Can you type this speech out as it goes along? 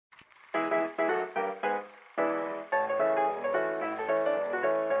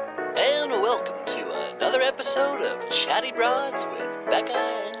welcome to another episode of Chatty Broads with Bekah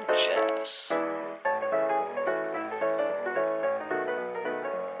and Jess.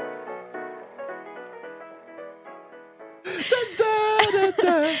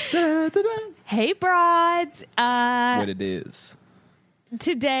 Hey, broads. What it is.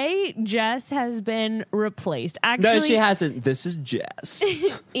 Today, Jess has been replaced. Actually, No, she hasn't. This is Jess.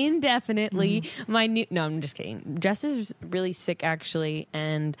 indefinitely. No, I'm just kidding. Jess is really sick, actually,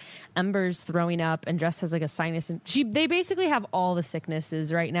 and Ember's throwing up, and Jess has like a sinus. And they basically have all the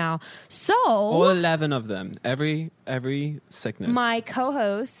sicknesses right now. So, All 11 of them. Every sickness. my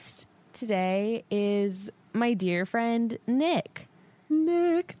co-host today is my dear friend Nick.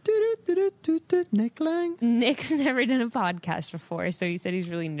 Nick. Nick Lang. Nick's never done a podcast before, so he said he's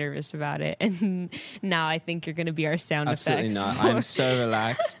really nervous about it. And now I think you're going to be our sound Absolutely effects. not. I'm so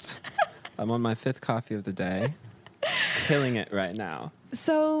relaxed. I'm on my 5th coffee of the day. Killing it right now.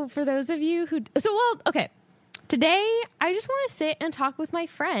 So for those of you who... okay. Today, I just want to sit and talk with my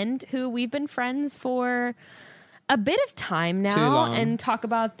friend who we've been friends for a bit of time Too now long. and talk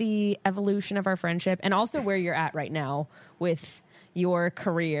about the evolution of our friendship and also where you're at right now with your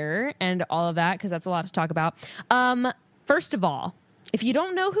career and all of that, because that's a lot to talk about. First of all, if you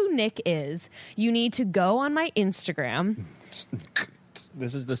don't know who Nick is, you need to go on my Instagram.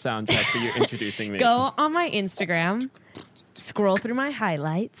 This is the soundtrack that you're introducing me. Go on my Instagram, scroll through my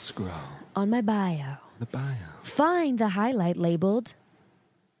highlights. Scroll. On my bio. The bio. Find the highlight labeled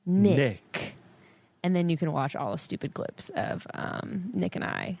Nick. And then you can watch all the stupid clips of Nick and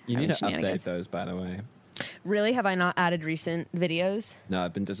I. You having need to shenanigans. update those, by the way. Really? Have I not added recent videos? No,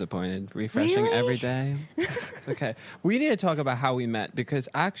 I've been disappointed. Refreshing Really? every day. It's okay. We need to talk about how we met because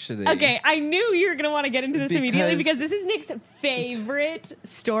actually... Okay, I knew you were going to want to get into this immediately Because- because this is Nick's favorite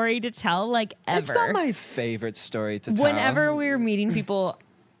story to tell, like, ever. It's not my favorite story to tell. Whenever we're meeting people,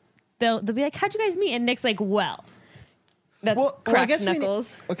 they'll be like, how'd you guys meet? And Nick's like, well, that's cracks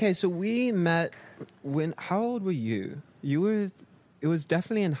knuckles. Okay, so we met when... How old were you? You were... It was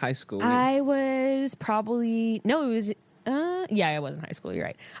definitely in high school. I was probably... No, it was... yeah, I was in high school. You're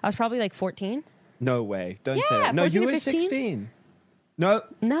right. I was probably like 14. No way. Don't say Yeah, that. No, 14 you or were 15? 16. No.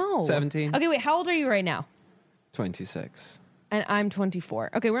 No. 17. Okay, wait. How old are you right now? 26. And I'm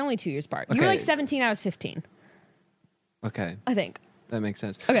 24. Okay, we're only 2 years apart. You were Okay. like 17. I was 15. Okay. I think. That makes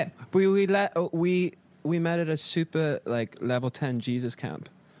sense. Okay. We met at a super like level 10 Jesus camp.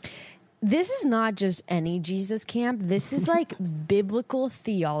 This is not just any Jesus camp. This is like biblical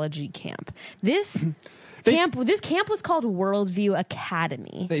theology camp. This camp was called Worldview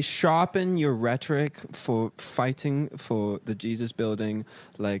Academy. They sharpen your rhetoric for fighting for the Jesus building,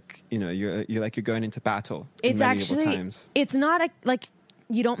 like you're going into battle. It's medieval actually times. it's not like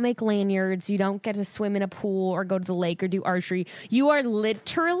you don't make lanyards, you don't get to swim in a pool or go to the lake or do archery. You are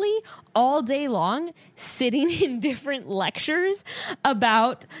literally all day long sitting in different lectures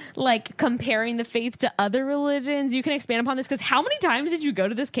about like comparing the faith to other religions. You can expand upon this because how many times did you go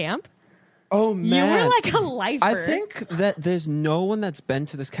to this camp? Oh man, You were like a lifer. I think that there's no one that's been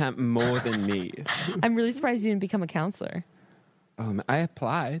to this camp more than me. I'm really surprised you didn't become a counselor. Man, I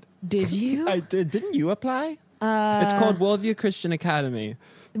applied. Did you? I did. Didn't you apply? It's called Worldview Christian Academy.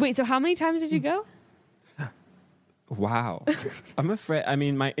 Wait, so how many times did you go? Wow. I'm afraid. I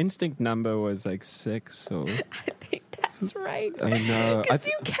mean, my instinct number was like 6. So I think that's right. I know. Because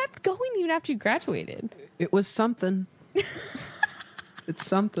you kept going even after you graduated. It was something. It's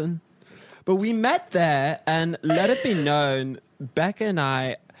something. But we met there, and let it be known, Bekah and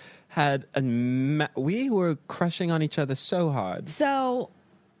I had we were crushing on each other so hard. So...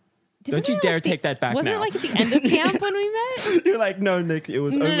 Don't you dare take that back Wasn't now. it like at the end of camp when we met? You're like, no, Nick, it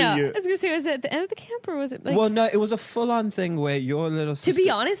was No. over I you. was going to say, was it at the end of the camp or was it like... Well, no, it was a full-on thing where your little sister... To be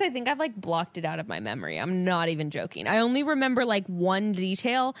honest, I think I've like blocked it out of my memory. I'm not even joking. I only remember like one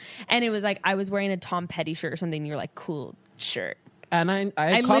detail, and it was like I was wearing a Tom Petty shirt or something, and you're like, cool shirt. And I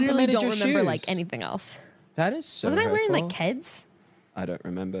literally complimented don't your remember shoes. like anything else. That is so Wasn't I wearing hurtful. like Keds? I don't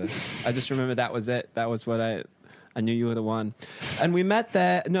remember. I just remember that was it. That was what I knew you were the one. And we met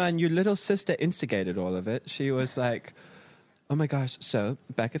there. No, and your little sister instigated all of it. She was like, oh my gosh, so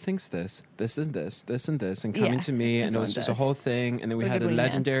Bekah thinks this and this, and coming Yeah, to me, and this it one was just a does. whole thing. And then we What a had good a wingman.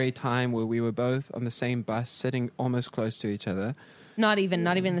 legendary time where we were both on the same bus, sitting almost close to each other. Not even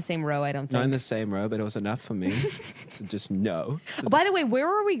in the same row, I don't think. Not in the same row, but it was enough for me to just know. Oh, by the way, where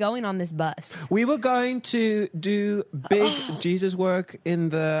were we going on this bus? We were going to do big Jesus work in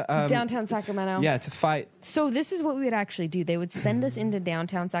the... Downtown Sacramento. Yeah, to fight. So this is what we would actually do. They would send us into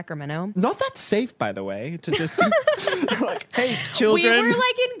downtown Sacramento. Not that safe, by the way, to just like, hey, children. We were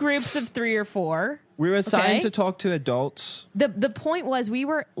like in groups of 3 or 4. We were assigned Okay. to talk to adults. The point was we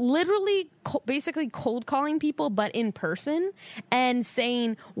were literally basically cold calling people, but in person, and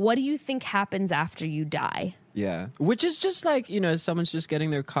saying, what do you think happens after you die? Yeah. Which is just like, someone's just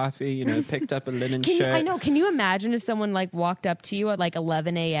getting their coffee, picked up a linen shirt. I know. Can you imagine if someone like walked up to you at like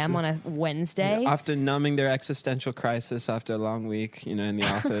 11 a.m. on a Wednesday? After numbing their existential crisis after a long week, in the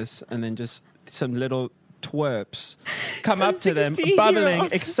office, and then just some little twerps come Some up to them, 16-year-olds.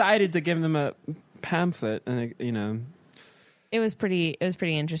 bubbling, excited to give them a pamphlet, and It was pretty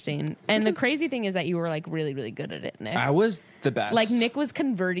interesting. And the crazy thing is that you were like really, really good at it, Nick. I was the best. Like Nick was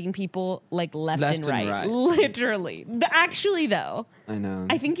converting people like left and and right. right. Literally. Actually though, I know.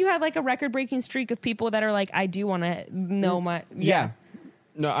 I think you had like a record breaking streak of people that are like, I do want to know my Yeah.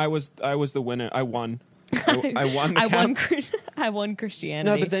 No, I was the winner. I won. I won. I won Christianity.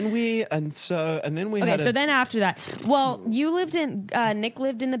 No, but then we Okay, so then after that, well, you lived in Nick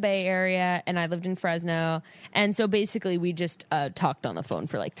lived in the Bay Area and I lived in Fresno, and so basically we just talked on the phone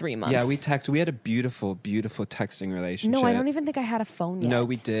for like 3 months. Yeah, we texted. We had a beautiful, beautiful texting relationship. No, I don't even think I had a phone yet. No,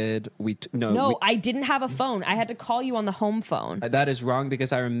 we did. I didn't have a phone. I had to call you on the home phone. That is wrong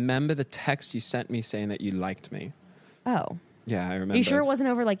because I remember the text you sent me saying that you liked me. Oh, Yeah, I remember. are you sure it wasn't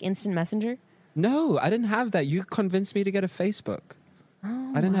over like instant messenger? No, I didn't have that. You convinced me to get a Facebook.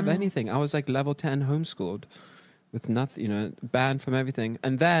 I didn't have anything. I was like level 10 homeschooled with nothing, banned from everything.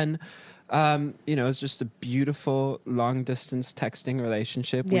 And then, it was just a beautiful long distance texting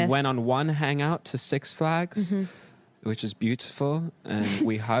relationship. Yes. We went on one hangout to Six Flags, which is beautiful. And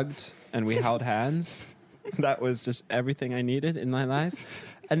we hugged and we held hands. That was just everything I needed in my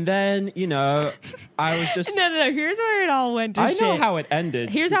life. And then, I was just... No. Here's where it all went to shit. I know how it ended.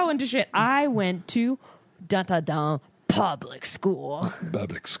 Here's how it went to shit. I went to public school.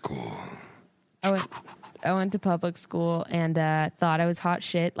 Public school. I went to public school and thought I was hot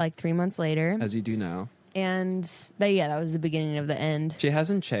shit like 3 months later. As you do now. And that was the beginning of the end. She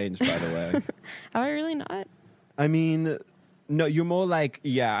hasn't changed, by the way. Am I really not? I mean, no, you're more like,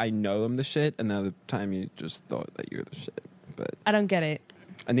 yeah, I know I'm the shit, and the other time you just thought that you're the shit. But I don't get it.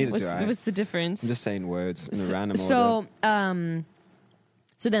 neither do I. What's the difference? I'm just saying words in a random order.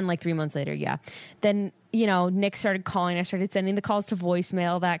 So then like 3 months later, yeah. Then, Nick started calling. I started sending the calls to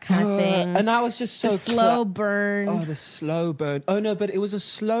voicemail, that kind of thing. And I was just so... The slow burn. Oh, the slow burn. Oh, no, but it was a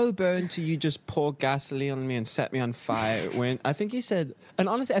slow burn to you just pour gasoline on me and set me on fire. When I think you said... And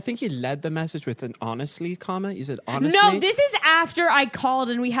honestly, I think you led the message with an honestly comment. You said honestly. No, this is after I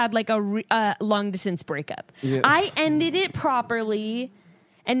called and we had like a long distance breakup. Yeah. I ended it properly.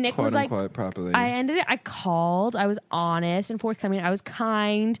 And Nick was like, quote, properly. I ended it. I called. I was honest and forthcoming. I was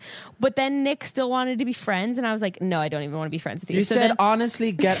kind. But then Nick still wanted to be friends. And I was like, no, I don't even want to be friends with you. You So said, then-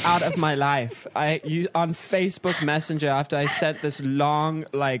 honestly, get out of my life. You on Facebook Messenger after I sent this long,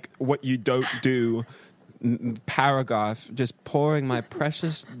 like, what you don't do paragraph, just pouring my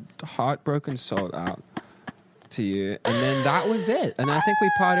precious, heartbroken soul out to you. And then that was it. And I think we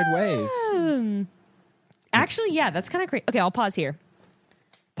parted ways. Actually, yeah, that's kind of great. Okay, I'll pause here.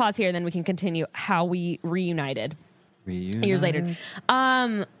 And then we can continue how we reunited. Years later.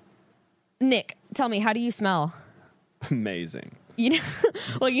 Nick, tell me, how do you smell? Amazing.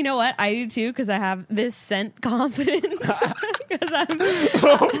 Well, you know what? I do too, because I have this scent confidence. Because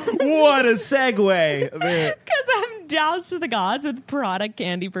What a segue. I'm doused to the gods with Prada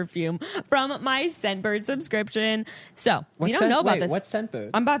candy perfume from my Scentbird subscription. So, if you don't know about this. What's Scentbird?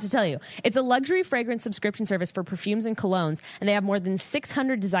 I'm about to tell you. It's a luxury fragrance subscription service for perfumes and colognes, and they have more than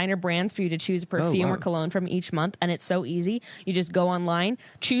 600 designer brands for you to choose a perfume or cologne from each month, and it's so easy. You just go online,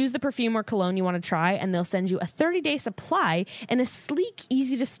 choose the perfume or cologne you want to try, and they'll send you a 30-day supply in a sleek,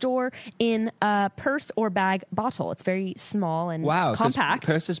 easy to store in a purse or bag bottle. It's very small and compact.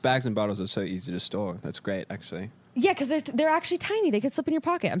 Purses, bags, and bottles are so easy to store. That's great, actually. Yeah, because they're actually tiny. They could slip in your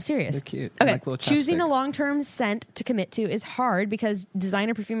pocket. I'm serious. They're cute. Okay, Like little choosing chapstick. a long-term scent to commit to is hard because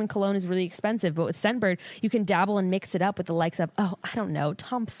designer perfume and cologne is really expensive. But with Scentbird, you can dabble and mix it up with the likes of,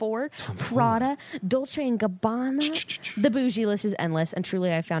 Tom Ford, Prada, Dolce & Gabbana. The bougie list is endless, and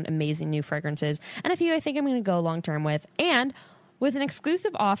truly I found amazing new fragrances. And a few I think I'm going to go long-term with. And with an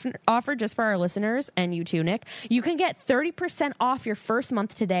exclusive offer just for our listeners and you too, Nick, you can get 30% off your first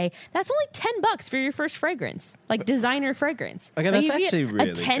month today. That's only $10 for your first fragrance, like designer fragrance. Okay, Like, that's you actually get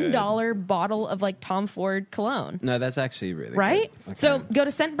really a $10 bottle of like Tom Ford cologne. No, that's actually really Right? good. Okay. So go to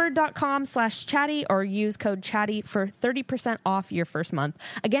scentbird.com/chatty or use code chatty for 30% off your first month.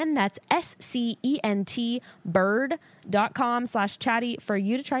 Again, that's SCENT bird.com/chatty for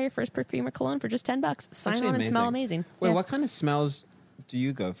you to try your first perfume or cologne for just $10. Sign Actually on and smell amazing. Wait, Yeah. what kind of smells do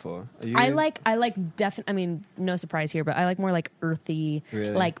you go for? Are you, I like I mean, no surprise here, but I like more like earthy,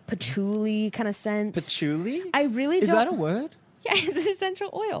 Really? like patchouli kind of scents. patchouli? I really Is don't. that a word? Yeah, it's essential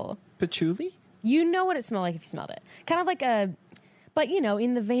oil. Patchouli? You know what it smelled like if you smelled it. Kind of like a, but you know,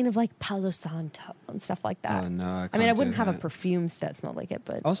 in the vein of like Palo Santo and stuff like that. Oh no, I I mean, I can't wouldn't do have a that. perfume that smelled like it,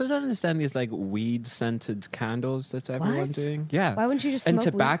 but I also don't understand these like weed scented candles that everyone's What? doing. Yeah. Why wouldn't you just and smoke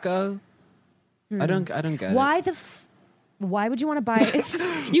weed? tobacco? I don't get why it. why would you want to buy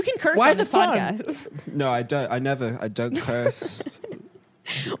it? You can curse Why on the this fun? podcast. No, I don't. I don't curse.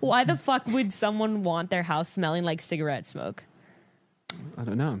 Why the fuck would someone want their house smelling like cigarette smoke? I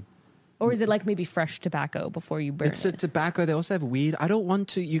don't know. Or is it like maybe fresh tobacco before you burn It's a it? tobacco. They also have weed. I don't want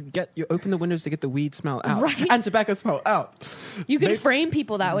to. You open the windows to get the weed smell out, Right. and tobacco smell out. You could Maybe- frame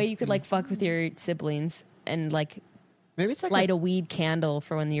people that way. You could like fuck with your siblings and like Maybe it's like light a weed candle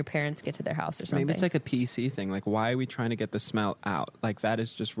for when your parents get to their house or something. maybe it's like a PC thing. Like, why are we trying to get the smell out? Like, that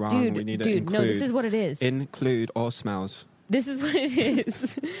is just wrong. dude, we need to dude, include, no, this is what it is. Include all smells. This is what it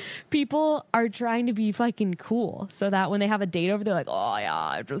is. People are trying to be fucking cool so that when they have a date over, they're like, oh yeah,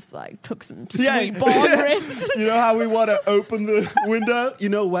 I just like took some sweet bong rips. You know how we want to open the window? You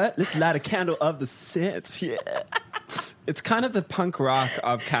know what? Let's light a candle of the scents. Yeah. It's kind of the punk rock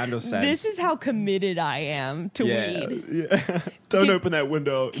of candle scents. This is how committed I am to weed. Yeah. Don't open that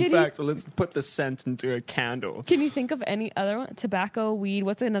window. In can you- fact, let's put the scent into a candle. Can you think of any other one? Tobacco, weed.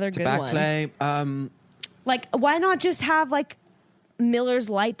 What's another good one? Tobacco. Like, why not just have like Miller's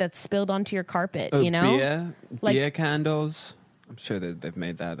Light that's spilled onto your carpet? You know, Beer candles. I'm sure that they've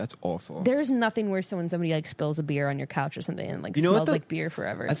made that. That's awful. there's nothing worse than when somebody like spills a beer on your couch or something and like You know what smells the- like beer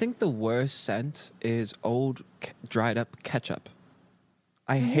forever. I think the worst scent is old dried up ketchup.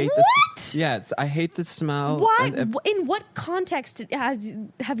 I hate this. Yeah, I hate the smell. Why? And In what context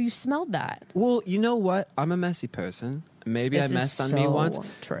have you smelled that? well, you know what? I'm a messy person. Maybe This I is messed on me so once.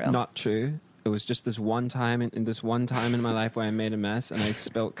 true. Not true. It was just this one time in this one time in my life where I made a mess and I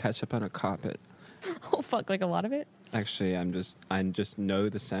spilled ketchup on a carpet. Oh fuck! Like a lot of it. Actually, I just know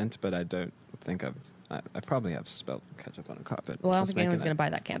the scent, but I don't think I probably have spilled ketchup on a carpet. Well, I don't Let's think make anyone's it- gonna buy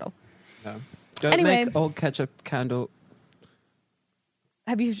that candle. No. Don't Anyway. make old ketchup candle.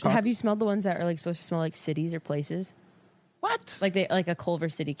 Have you smelled the ones that are like supposed to smell like cities or places? What? Like a Culver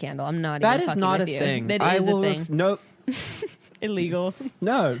City candle. I'm not. That even is fucking not a with you. thing. That I is will a thing. Nope. Illegal.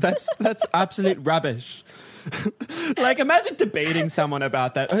 No, that's absolute rubbish. Like, imagine debating someone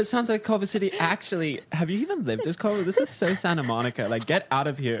about that. Oh, it sounds like Culver City. Actually, have you even lived as Culver? This is so Santa Monica. Like, get out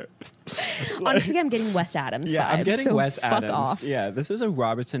of here. Honestly, I'm getting Wes Adams. Yeah, I'm vibes, getting so Wes fuck Adams. Off. Yeah, this is a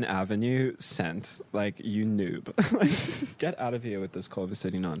Robertson Avenue scent. Like, you noob. Like, get out of here with this Culver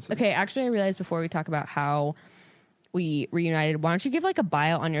City nonsense. Okay, actually, I realized before we talk about how we reunited, why don't you give like a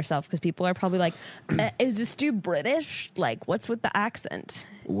bio on yourself? Because people are probably like, is this dude British? Like, what's with the accent?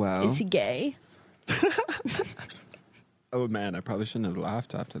 Well, Is he gay? oh man, I probably shouldn't have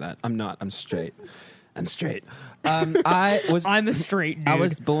laughed after that. I'm not. I'm straight. I'm straight. I'm a straight dude. I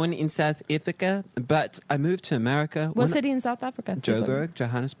was born in South Africa, but I moved to America. What city in South Africa? Joburg,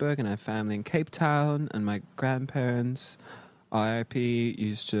 Johannesburg, and I have family in Cape Town, and my grandparents, RIP,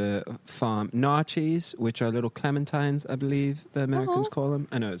 used to farm nachis, which are little clementines, I believe the Americans call them.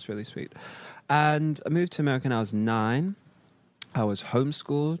 I know, it's really sweet. And I moved to America when I was 9. I was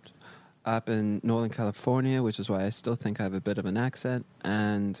homeschooled up in Northern California, which is why I still think I have a bit of an accent.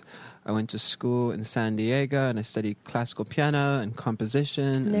 And I went to school in San Diego, and I studied classical piano and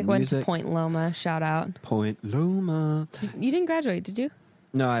composition Nick and went music. to Point Loma. Shout out. Point Loma. You didn't graduate, did you?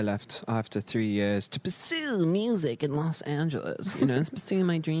 No, I left after 3 years to pursue music in Los Angeles. You know, pursuing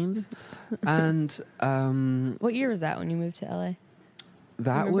my dreams. And What year was that when you moved to LA?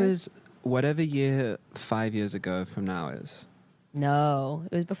 that Remember? was whatever year 5 years ago from now is. No,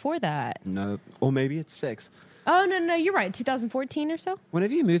 it was before that. No, or maybe it's 6. Oh, no, you're right. 2014 or so?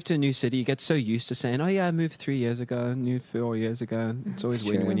 Whenever you move to a new city, you get so used to saying, oh yeah, I moved 3 years ago, moved 4 years ago. It's always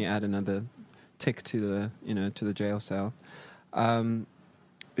weird true. when you add another tick to the jail cell.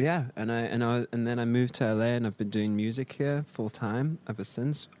 Yeah, and then I moved to LA, and I've been doing music here full time ever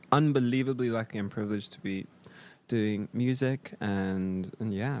since. Unbelievably lucky and privileged to be doing music, and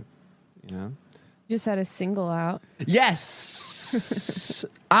yeah, you know. Just had a single out. Yes,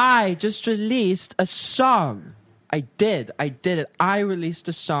 I just released a song. I did it. I released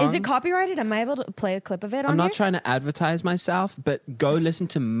a song. Is it copyrighted? Am I able to play a clip of it on I'm not here? trying to advertise myself, but go listen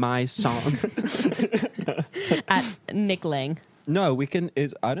to my song. At Nick Lang. No, we can.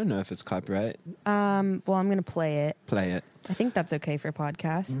 I don't know if it's copyright. Well, I'm going to play it. Play it. I think that's okay for a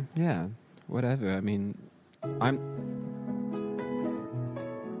podcast. Yeah, whatever. I mean, I'm.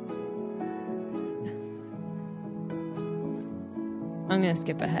 I'm going to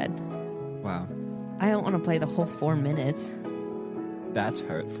skip ahead. Wow. I don't want to play the whole 4 minutes. That's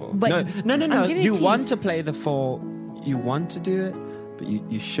hurtful. But no. I'm getting You teased. want to play the full... You want to do it, but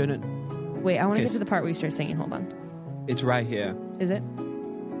you shouldn't. Wait, I want to Okay, get to the part where you start singing. Hold on. It's right here. Is it?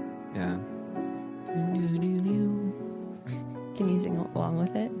 Yeah. Can you sing along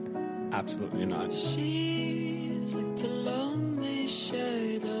with it? Absolutely not. She's like the lonely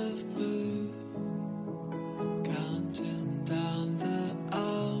shade of blue, counting down the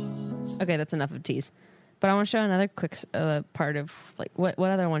hours. Okay, that's enough of tease. But I want to show another quick part of, like, what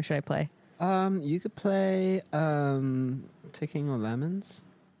other one should I play? You could play Ticking or Lemons.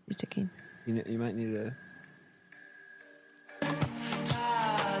 You ticking. You might need a...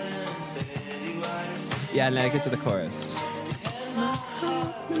 Yeah, now get to the chorus.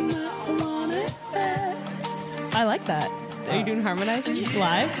 I like that. Are you doing harmonizing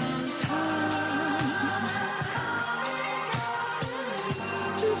live?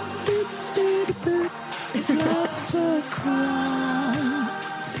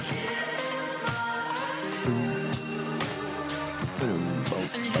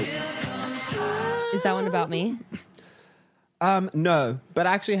 Is that one about me? No, but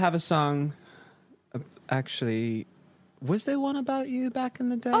I actually have a song. Actually, was there one about you back in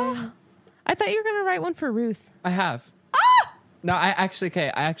the day? I thought you were going to write one for Ruth. I have. No, I actually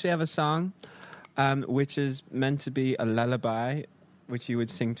have a song, which is meant to be a lullaby, which you would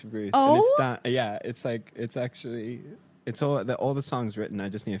sing to Ruth. Oh? And it's done. Yeah, it's all the songs written. I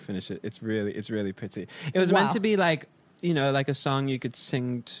just need to finish it. It's really pretty. It was meant Wow. to be like, like a song you could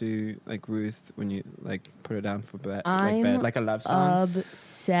sing to like Ruth when you like put her down for bed, I'm like a love song.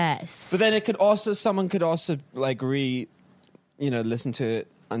 obsessed. But then someone could also like listen to it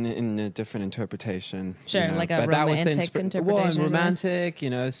in a different interpretation. Sure, like a But that was the romantic interpretation Well, or and something?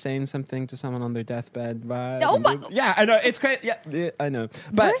 romantic, saying something to someone on their deathbed vibe. Oh And my- yeah, I know. It's great. Yeah, I know.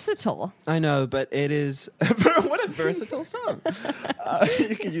 But versatile. I know, but it is... what a versatile song.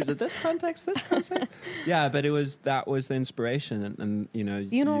 You could use it this context. Yeah, but that was the inspiration. And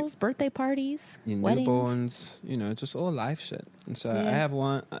Funerals, birthday parties, weddings. newborns, just all life shit. And so Yeah. I have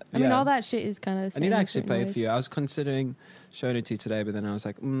one. I mean, all that shit is kind of the I same. need to in actually certain play a ways. few. I was considering showing it to you today, but then I was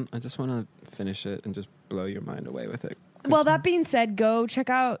like, I just want to finish it and just blow your mind away with it. 'Cause- Well, that being said, go check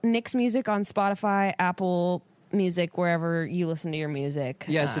out Nick's music on Spotify, Apple Music, wherever you listen to your music.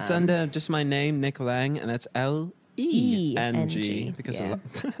 Yes, it's under just my name, Nick Lang, and that's LENG. Because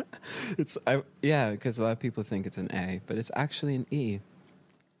yeah. because a lot of people think it's an A, but it's actually an E.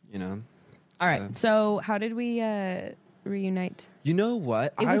 All right. So, how did we reunite? You know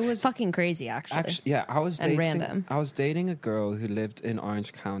what? It was fucking crazy, actually. I was And dating. random. I was dating a girl who lived in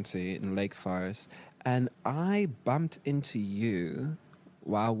Orange County in Lake Forest, and I bumped into you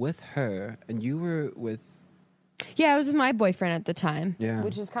while with her, and you were with. Yeah, I was with my boyfriend at the time. Yeah.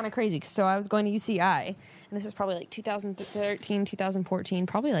 Which was kind of crazy. So I was going to UCI, and this is probably like 2013, 2014,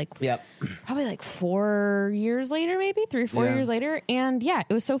 probably like 4 years later, maybe 3 or 4 Yeah. years later. And yeah,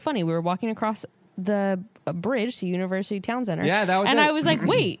 it was so funny. We were walking across the bridge to University Town Center. Yeah, that was and it. I was like,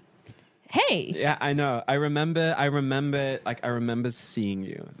 wait, hey. Yeah, I know. I remember seeing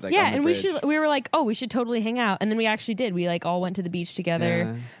you. Like, Yeah, on the and bridge. we were like, oh, we should totally hang out. And then we actually did. We like all went to the beach together.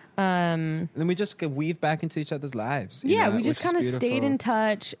 Yeah. And then we just could weave back into each other's lives. Yeah, we which just is kind of stayed beautiful. in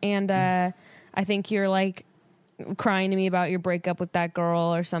touch. And I think you're like crying to me about your breakup with that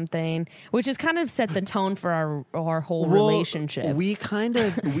girl or something, which has kind of set the tone for our whole relationship. We kind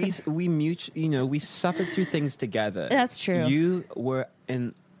of we suffered through things together. That's true. You were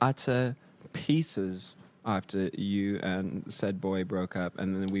in utter pieces after you and said boy broke up,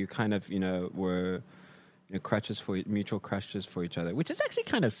 and then we kind of were mutual crushes for each other, which is actually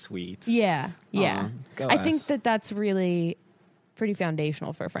kind of sweet. Yeah. Go I think us. that's really pretty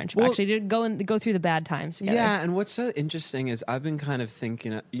foundational for a friendship. Well- Actually, to go through the bad times together. Yeah, and what's so interesting is I've been kind of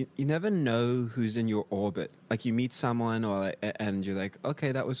thinking, you never know who's in your orbit. Like you meet someone, and you're like,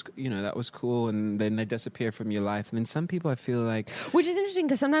 okay, that was cool, and then they disappear from your life. And then some people, I feel like, Which is interesting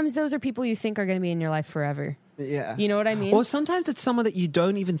because sometimes those are people you think are going to be in your life forever. yeah, You know what I mean? Or sometimes it's someone that you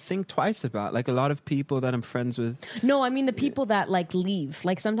don't even think twice about. Like a lot of people that I'm friends with. No, I mean the people that like leave.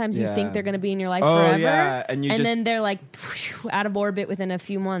 Like sometimes you Yeah. think they're going to be in your life Oh, forever, yeah, and you just- then they're like out of orbit within a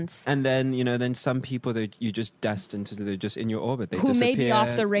few months. And then then some people that you're just destined to. They're just in your orbit. They Who disappear, may be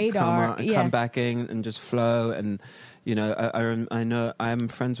off the radar, yeah. come back in and just flow. And I know I'm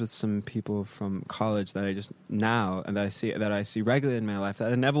friends with some people from college that I just now and that I see regularly in my life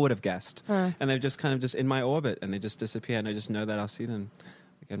that I never would have guessed. And they're just kind of just in my orbit, and they just disappear, and I just know that I'll see them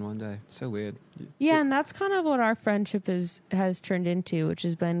in one day. So weird. Yeah, and that's kind of what our friendship has turned into, which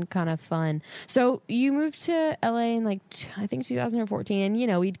has been kind of fun. So you moved to LA in like I think 2014,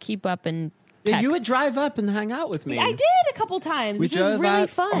 and we'd keep up and Yeah, text. you would drive up and hang out with me. I did a couple times, which was drove really out-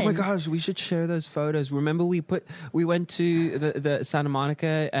 fun. Oh my gosh, we should share those photos. Remember we went to the Santa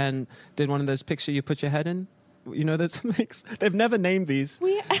Monica and did one of those picture you put your head in? You know those things? They've never named these.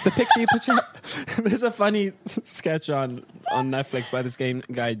 The picture you put your There's a funny sketch on Netflix by this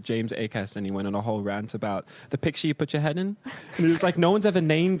guy James Akes, and he went on a whole rant about the picture you put your head in. And he was like, no one's ever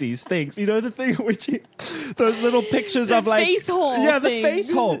named these things. You know the thing which those little pictures The of like face hole Yeah, the things.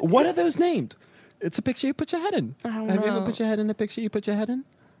 face hole. What are those named? It's a picture you put your head in. I don't Have you ever know. put your head in a picture you put your head in?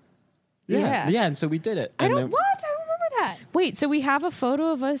 Yeah. Yeah, and so we did it. I And don't then- what? I don't remember that. Wait, so we have a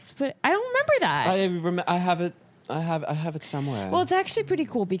photo of us, but I don't remember that. I have it. I have it somewhere. Well, it's actually pretty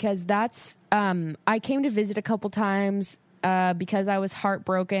cool because that's I came to visit a couple times because I was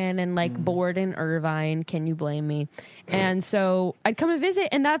heartbroken and like bored in Irvine. Can you blame me? And so I'd come to visit,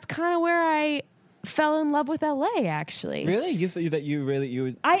 and that's kind of where I fell in love with LA. Actually, really, you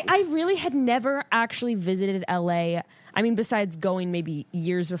would. I really had never actually visited LA. I mean, besides going maybe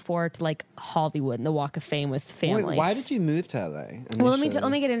years before to like Hollywood and the Walk of Fame with family. Wait, why did you move to LA? Well, let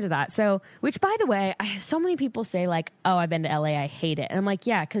me get into that. So, which by the way, so many people say like, "Oh, I've been to LA, I hate it," and I'm like,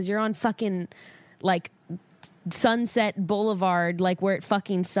 "Yeah, because you're on fucking like Sunset Boulevard, like where it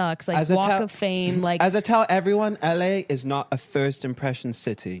fucking sucks, like As I Walk tell- of Fame, like As I tell everyone, LA is not a first impression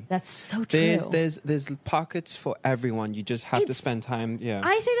city. that's so true." There's pockets for everyone. You just have to It's- spend time. Yeah.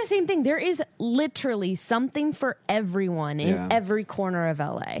 I say the same thing. There is literally something for everyone in Yeah. every corner of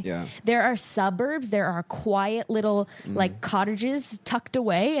LA. Yeah. There are suburbs, there are quiet little like cottages tucked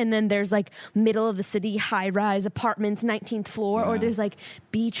away, and then there's like middle of the city high-rise apartments, 19th floor, or Yeah. there's like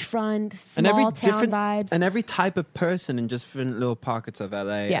beachfront, and every small town different vibes. and every type of person in just different little pockets of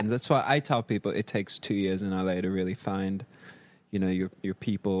LA. Yeah. And that's why I tell people it takes 2 years in LA to really find, your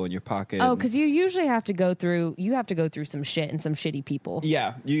people and your pocket. Oh, because you usually have to go through some shit and some shitty people.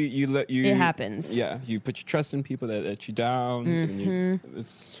 Yeah, you It happens. Yeah, you put your trust in people that let you down. And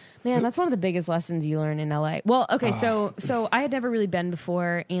it's Man, that's one of the biggest lessons you learn in LA. Well, okay, so I had never really been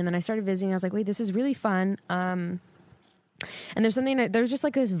before, and then I started visiting. I was like, wait, this is really fun. And there's just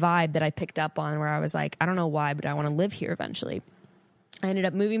like this vibe that I picked up on where I was like, I don't know why, but I want to live here eventually. I ended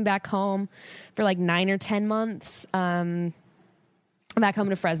up moving back home for like 9 or 10 months. Back home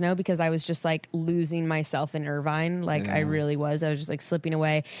to Fresno because I was just like losing myself in Irvine. Like I really was. I was just like slipping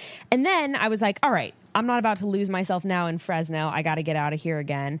away. And then I was like, all right, I'm not about to lose myself now in Fresno. I got to get out of here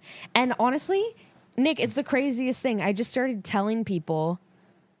again. And honestly, Nick, it's the craziest thing. I just started telling people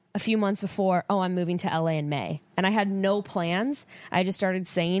a few months before, oh, I'm moving to LA in May. And I had no plans. I just started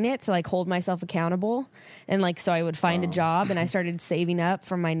saying it to like hold myself accountable. And like, so I would find a job, and I started saving up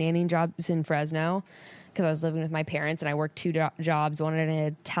from my nannying jobs in Fresno because I was living with my parents, and I worked 2 jobs, one at an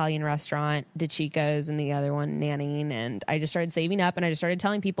Italian restaurant, DeChico's, and the other one nannying. And I just started saving up, and I just started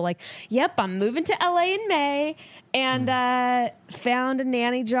telling people like, yep, I'm moving to LA in May, and found a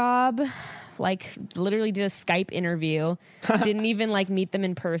nanny job. Like literally did a Skype interview, didn't even like meet them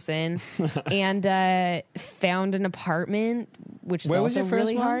in person, and found an apartment, which is Where was also your first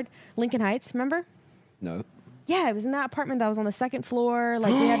really one? hard. Lincoln Heights, remember? no. Yeah, it was in that apartment that was on the 2nd floor.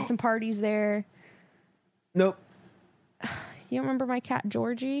 Like we had some parties there. Nope. You don't remember my cat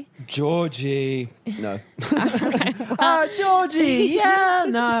Georgie? Georgie. No. Georgie. Yeah.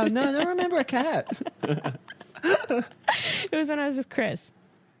 No, I don't remember a cat. It was when I was with Chris.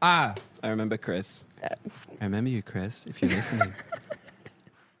 I remember Chris. I remember you, Chris, if you're listening.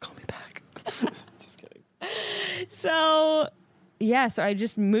 Call me back. Just kidding. So yeah, so I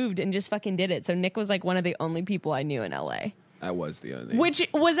just moved and just fucking did it. So Nick was like one of the only people I knew in LA. I was the only. Which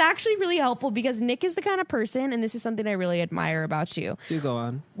was actually really helpful because Nick is the kind of person, and this is something I really admire about you, Do go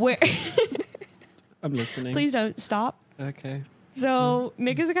on. where I'm listening. please don't stop. Okay. So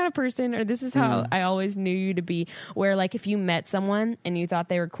Nick is the kind of person, or this is how I always knew you to be, where like if you met someone and you thought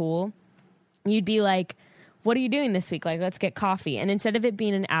they were cool, you'd be like, what are you doing this week? Like, let's get coffee. And instead of it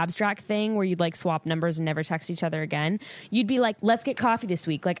being an abstract thing where you'd like swap numbers and never text each other again, you'd be like, let's get coffee this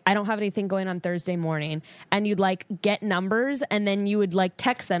week. Like, I don't have anything going on Thursday morning. And you'd like get numbers, and then you would like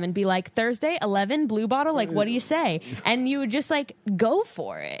text them and be like, Thursday, 11, blue bottle. Like, what do you say? And you would just like go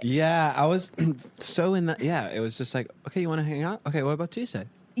for it. Yeah, I was so in that. Yeah, it was just like, okay, you want to hang out? Okay, what about Tuesday?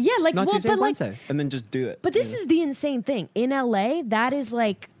 Yeah, like, Not well, Tuesday, but like, Wednesday. And then just do it. but this is the insane thing. In LA, that is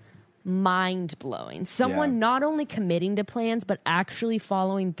like mind blowing. Someone Yeah. not only committing to plans, but actually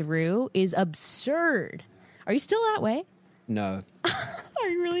following through is absurd. Are you still that way? No. Are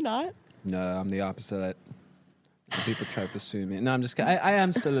you really not? No, I'm the opposite. People try to pursue me. No, I'm just kidding. I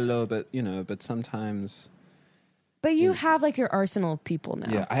am still a little bit, but sometimes. But you have like your arsenal of people now.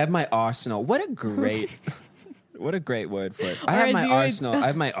 Yeah, I have my arsenal. What a great word for it. I Or have as my you would arsenal. I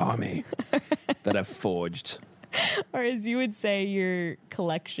have my army that I've forged. Or as you would say, your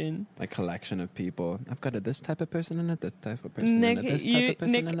collection. My collection of people. I've got this type of person and this type of person and this type of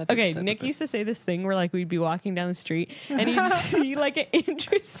person and this type of Nick person. used to say this thing where like we'd be walking down the street and he'd see like an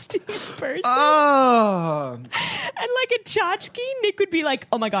interesting person Oh, and like a tchotchke. Nick would be like,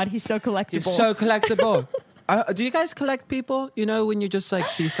 "Oh my god, he's so collectible." he's so collectible. Do you guys collect people? When you just like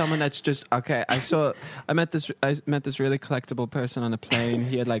see someone that's just okay. I met this really collectible person on a plane.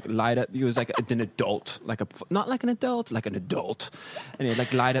 He had like light up. He was like an adult, not like an adult, like an adult, and he had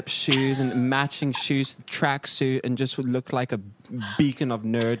like light up shoes and matching shoes, tracksuit, and just would look like a beacon of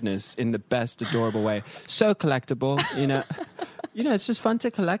nerdness in the best adorable way. So collectible, it's just fun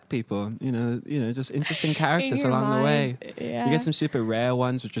to collect people. Just interesting characters your along the way. Yeah. You get some super rare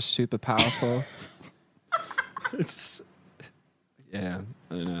ones, which are super powerful. I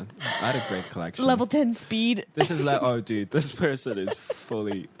don't know. I had a great collection. Level 10 speed. This is like, oh, dude, this person is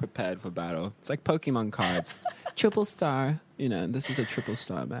fully prepared for battle. It's like Pokemon cards. Triple star. This is a triple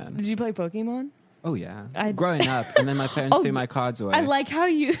star, man. Did you play Pokemon? Oh, yeah. Growing up, and then my parents threw my cards away. I like how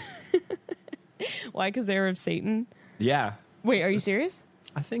you... Why? Because they were of Satan? Yeah. Wait, are you serious?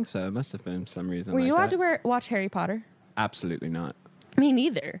 I think so. It must have been some reason. Were like you allowed that. to watch Harry Potter? Absolutely not. Me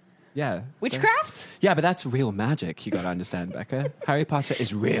neither. Yeah. Witchcraft? Yeah, but that's real magic. You got to understand, Becca. Harry Potter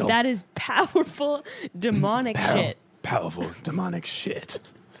is real. That is powerful, demonic shit. Powerful, demonic shit.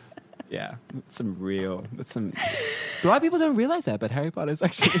 Yeah. A lot of people don't realize that, but Harry Potter is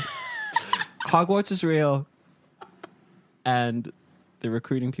actually... Hogwarts is real. And they're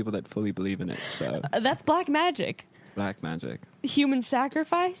recruiting people that fully believe in it, so... That's black magic. It's black magic. Human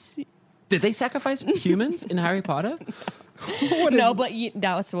sacrifice? Did they sacrifice humans in Harry Potter? But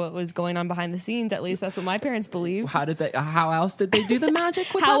that's what was going on behind the scenes. At least that's what my parents believed. How else did they do the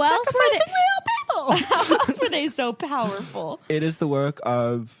magic without How else were sacrificing real people? How else were they so powerful? It is the work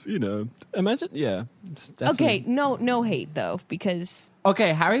of, imagine, yeah. Okay, no hate though, because...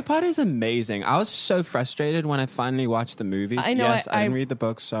 Okay, Harry Potter is amazing. I was so frustrated when I finally watched the movies. I know, Yes, I didn't read the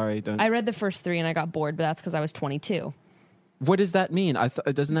books. Sorry, I read the first 3 and I got bored, but that's because I was 22. What does that mean?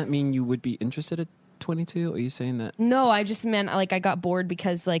 Doesn't that mean you would be interested at 22? Are you saying that? No, I just meant like I got bored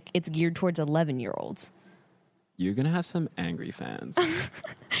because like it's geared towards 11-year-olds. You're gonna have some angry fans.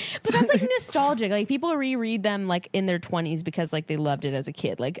 But that's like nostalgic. Like people reread them like in their 20s because like they loved it as a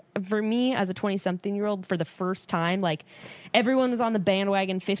kid. Like for me as a 20-something-year-old for the first time, like everyone was on the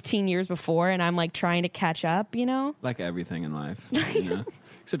bandwagon 15 years before and I'm like trying to catch up, Like everything in life,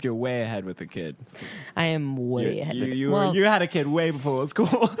 Except you're way ahead with the kid. I am way ahead. You had a kid way before it was cool.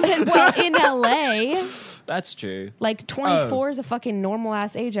 Well, in LA, That's true. like 24 is a fucking normal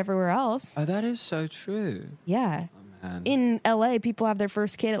ass age everywhere else. Oh, that is so true. Yeah. Oh, man. In LA, people have their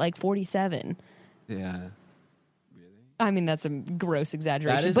first kid at like 47. Yeah. I mean, that's a gross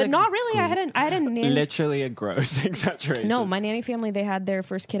exaggeration, is but a not really. I had a nanny. Literally a gross exaggeration. No, my nanny family, they had their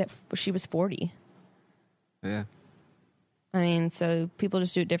first kid she was 40. Yeah. I mean, so people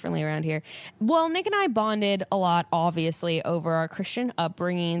just do it differently around here. Well, Nick and I bonded a lot, obviously, over our Christian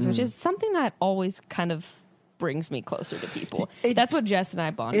upbringings, which is something that always kind of brings me closer to people. That's what Jess and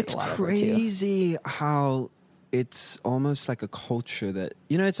I bonded a lot over, too. It's crazy how it's almost like a culture that,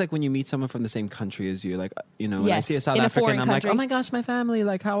 it's like when you meet someone from the same country as you, like, when I Yes, see a South in a African, foreign I'm country. like, oh my gosh, my family,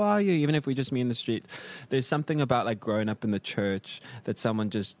 like, how are you? Even if we just meet in the street, there's something about like growing up in the church that someone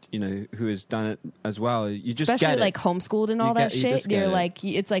just, who has done it as well. You just Especially get it. like homeschooled and all that You shit. just get You're it. like,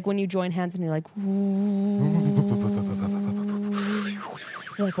 it's like when you join hands and you're like,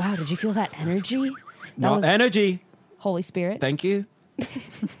 you're like, wow, did you feel that energy? That No, was energy. Holy Spirit. Thank you.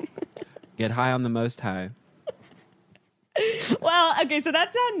 Get high on the most high. Well, okay, so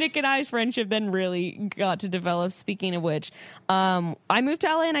that's how Nick and I's friendship then really got to develop. Speaking of which, I moved to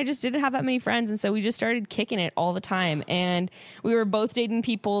LA and I just didn't have that many friends, and so we just started kicking it all the time. And we were both dating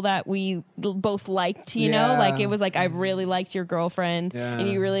people that we both liked, you know? Yeah. Like, it was like, I really liked your girlfriend, Yeah. and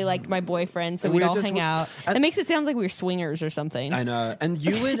you really liked my boyfriend, so And we'd we were all just- hang out. and- It makes it sound like we were swingers or something. I know. And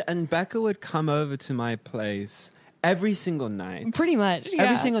and Becca would come over to my place every single night. Pretty much, yeah.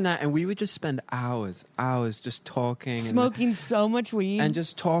 Every single night, and we would just spend hours just talking, Smoking so much weed. and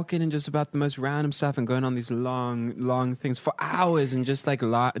just talking and just about the most random stuff, and going on these long things for hours, and just like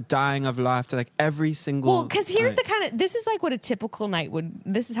dying of laughter, like every single. Well, because here's night. the kind of, this is like what a typical night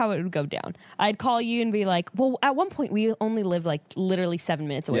this is how it would go down. I'd call you and be like, well, at one point we only lived like literally 7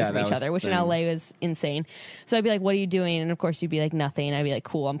 minutes away Yeah, from that each was other, the which in thing. LA was insane. So I'd be like, what are you doing? And of course you'd be like, nothing. I'd be like,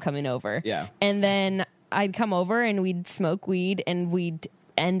 cool, I'm coming over. Yeah. And then I'd come over and we'd smoke weed and we'd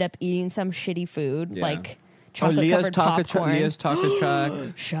end up eating some shitty food like chocolate covered popcorn. Leo's taco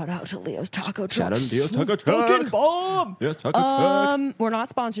truck. Shout out to Leo's Taco Truck. Shout out to Leo's taco truck. Bomb. Leo's taco truck. We're not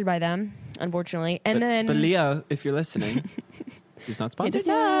sponsored by them, unfortunately. And then But Leo, if you're listening, he's not hit sponsored us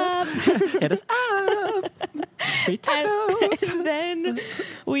up. Hit us up. Free tacos. And then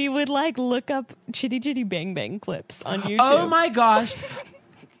we would like look up Chitty Chitty Bang Bang clips on YouTube. Oh my gosh.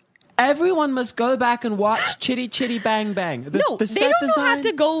 Everyone must go back and watch Chitty Chitty Bang Bang. No, they don't have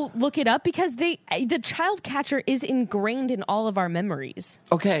to go look it up because the child catcher is ingrained in all of our memories.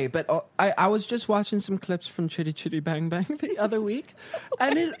 Okay, but I was just watching some clips from Chitty Chitty Bang Bang the other week.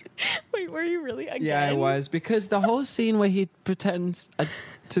 And Wait, were you really again? yeah, I was. Because the whole scene where he pretends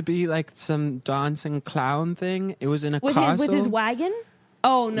to be like some dancing clown thing, it was in a castle. With his wagon?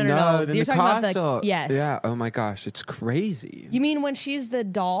 Oh, no. Then You're the talking castle. about the... Yes. Yeah, oh my gosh, it's crazy. You mean when she's the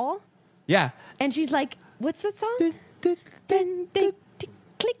doll? Yeah. And she's like, what's that song? Then they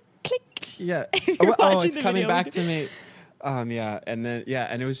click, click. Yeah. You're watching It's the coming video. back to me. Yeah, and then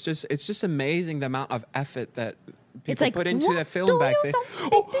and it's just amazing the amount of effort that people like, put into what their film do back you then.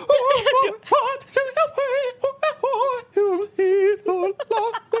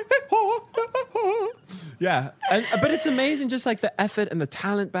 Yeah, but it's amazing just like the effort and the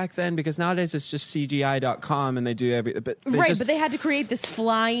talent back then, because nowadays it's just CGI.com and they do everything. But But they had to create this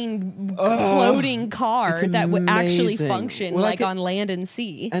flying, floating car it's that would actually amazing. function Well, like like on land and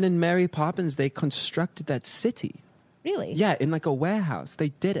sea. And in Mary Poppins, they constructed that city. Really? Yeah, in like a warehouse. They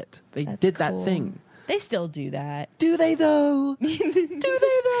did it. They That's did cool. that thing. They still do that. Do they though? Do they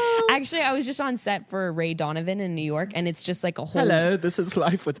though? Actually, I was just on set for Ray Donovan in New York, and it's just like a whole... Hello, this is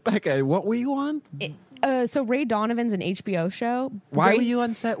Life with Bekah. What were you on? So Ray Donovan's an HBO show. Why were you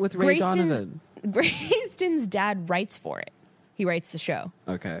on set with Ray Donovan? Grayston's dad writes for it. He writes the show.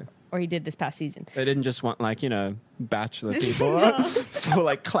 Okay. Or he did this past season. They didn't just want like, bachelor people for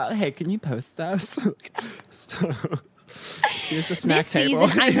like clout. Hey, can you post us? So, here's the snack This table.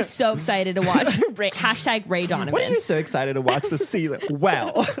 season, I'm so excited to watch hashtag Ray Donovan. What are you so excited to watch the ceiling?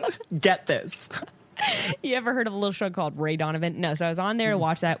 Well, get this. You ever heard of a little show called Ray Donovan? No, so I was on there to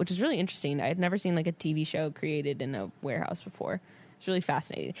watch that, which is really interesting. I had never seen like a TV show created in a warehouse before. It's really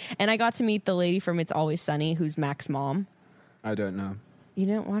fascinating. And I got to meet the lady from It's Always Sunny, who's Mac's mom. I don't know. You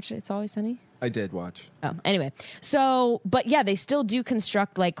didn't watch It's Always Sunny? I did watch. Oh, anyway. So, but yeah, they still do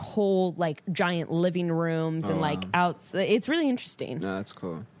construct like whole like giant living rooms and like outs. It's really interesting. No, that's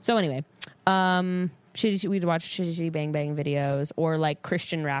cool. So anyway, we'd watch Chitty Chitty Bang Bang videos or like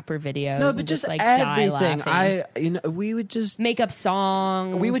Christian rapper videos. No, but and just like die everything. laughing. We would just Make up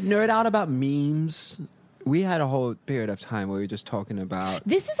songs. we would nerd out about memes. We had a whole period of time where we were just talking about.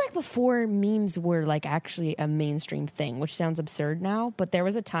 This is like before memes were like actually a mainstream thing, which sounds absurd now, but there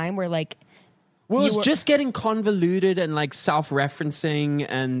was a time where like Well, it's just getting convoluted and like self-referencing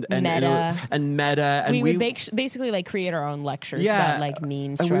and Meta. and meta. And we would basically like create our own lectures about like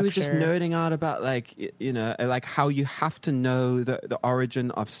meme structure. And we were just nerding out about like like how you have to know the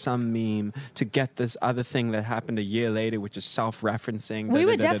origin of some meme to get this other thing that happened a year later, which is self-referencing. We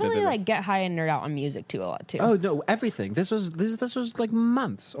would definitely like get high and nerd out on music too a lot too. Oh no, everything. This was like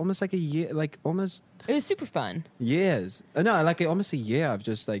months, almost like a year, like almost. It was super fun. Years. No, like almost a year of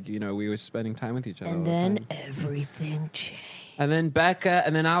just like, we were spending time with each other. And all the then time. everything changed. And then Bekah,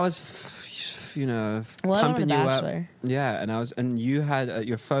 and then I was, pumping you up. Yeah, and you had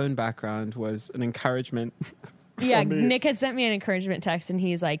your phone background was an encouragement. Yeah, me. Nick had sent me an encouragement text, and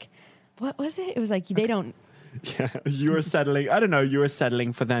he's like, "What was it?" It was like they don't. Yeah, you were settling. I don't know. You were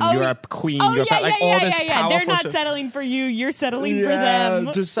settling for them. Oh, you're a queen. Oh you're yeah, like yeah, all yeah, this yeah. powerful They're not shit. settling for you. You're settling for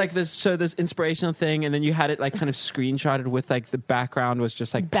them. Just like this inspirational thing, and then you had it like kind of screenshotted with like the background was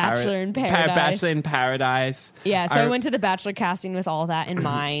just like Bachelor in Paradise. Bachelor in Paradise. Yeah, so I went to the Bachelor casting with all that in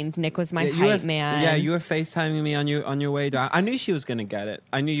mind. Nick was my you hype were, man. Yeah, you were FaceTiming me on your way down. I knew she was going to get it.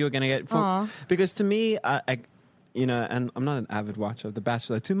 I knew you were going to get it. Aw. Because to me, and I'm not an avid watcher of The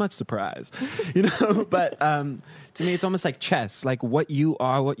Bachelor. Too much surprise, But to me, it's almost like chess. Like what you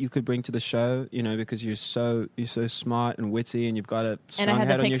are, what you could bring to the show. Because you're so smart and witty, and you've got a strong had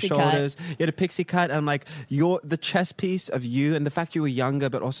head the on your pixie shoulders. You had a pixie cut. And I'm like, you're the chess piece of you, and the fact you were younger,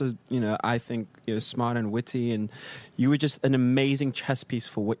 but also I think smart and witty, and you were just an amazing chess piece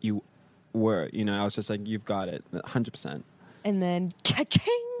for what you were. I was just like, you've got it, 100%. And then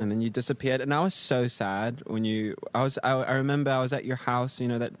cha-ching. And then you disappeared, and I was so sad when I remember I was at your house.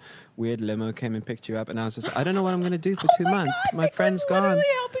 That weird limo came and picked you up, and I was just, I don't know what I'm going to do for 2 months. God, My Nick friend's was gone. literally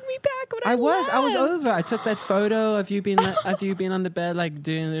helping me back when I was left. over. I took that photo of you being on the bed, like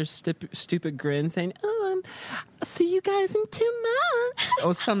doing their stupid grin, saying, "Oh, see you guys in 2 months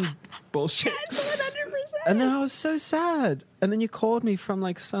or some bullshit. 100%. And then I was so sad. And then you called me from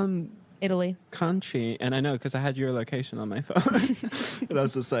like some Italy. country, and I know because I had your location on my phone. And I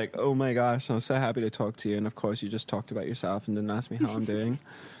was just like, oh my gosh, I was so happy to talk to you. And of course, you just talked about yourself and didn't ask me how I'm doing.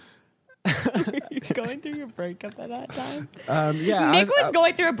 Were you going through your breakup at that time? Yeah, Nick was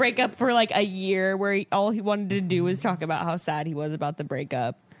going through a breakup for like a year where all he wanted to do was talk about how sad he was about the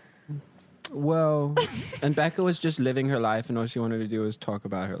breakup. Well, and Bekah was just living her life, and all she wanted to do was talk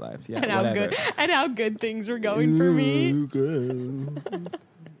about her life. Yeah, and how good things were going for me. Ooh, good.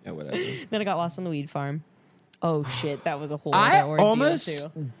 Yeah, whatever. Then I got lost on the weed farm. Oh shit, that was a whole I other ordeal almost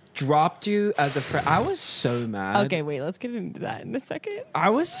too. dropped you as a friend. I was so mad. Okay, wait, let's get into that in a second. I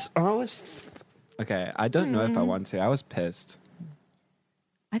was. Okay, I don't know if I want to. I was pissed.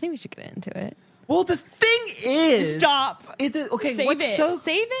 I think we should get into it. Well, the thing is, Stop. Okay, Save what's it. so?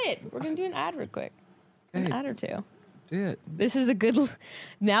 Save it. We're gonna do an ad real quick. An Hey. ad or two. Do it. This is a good.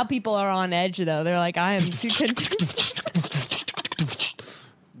 Now people are on edge though. They're like, I am too content.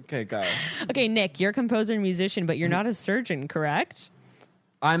 Okay, go. Okay, Nick, you're a composer and musician, but you're not a surgeon, correct?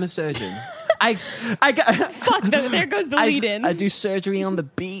 I'm a surgeon. I got. Fuck. There goes the lead in. I do surgery on the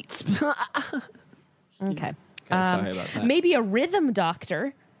beats. Okay. Sorry about that. Maybe a rhythm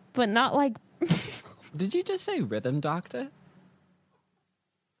doctor, but not like. Did you just say rhythm doctor?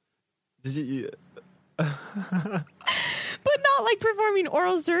 Did you? But not like performing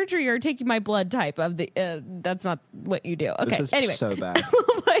oral surgery or taking my blood type of the. That's not what you do. Okay. This is Anyway, so bad.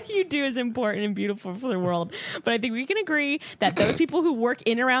 what you do is important and beautiful for the world. But I think we can agree that those people who work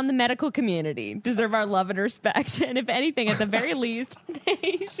in around the medical community deserve our love and respect. And if anything, at the very least,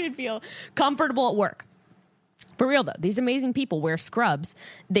 they should feel comfortable at work. For real though, these amazing people wear scrubs.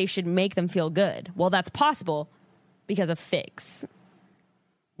 They should make them feel good. Well, that's possible because of figs.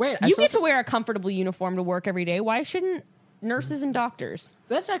 Wait, You get to wear a comfortable uniform to work every day. Why shouldn't nurses and doctors?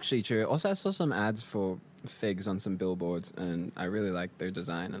 That's actually true. Also, I saw some ads for figs on some billboards, and I really like their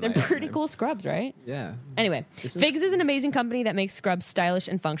design. And They're pretty cool scrubs, right? Yeah. Anyway, Figs is an amazing company that makes scrubs stylish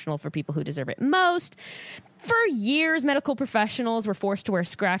and functional for people who deserve it most. For years, medical professionals were forced to wear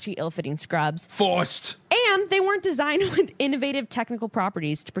scratchy, ill-fitting scrubs. Forced. And they weren't designed with innovative technical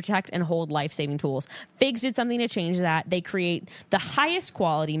properties to protect and hold life-saving tools. Figs did something to change that. They create the highest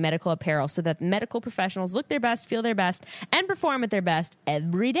quality medical apparel so that medical professionals look their best, feel their best, and perform at their best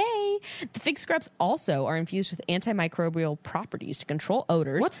every day. The Fig scrubs also are infused with antimicrobial properties to control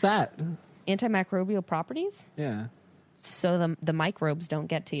odors. What's that? Antimicrobial properties? Yeah. So the microbes don't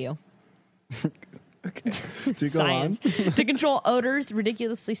get to you. Okay. Do go on. Science. To control odors,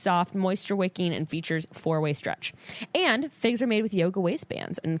 ridiculously soft, moisture wicking, and features 4-way stretch. And Figs are made with yoga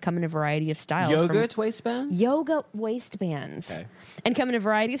waistbands and come in a variety of styles. Yogurt waistband? Yoga waistbands. Okay. And come in a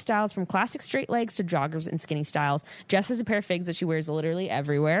variety of styles from classic straight legs to joggers and skinny styles. Jess has a pair of Figs that she wears literally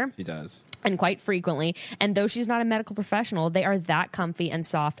everywhere. She does. And quite frequently. And though she's not a medical professional, they are that comfy and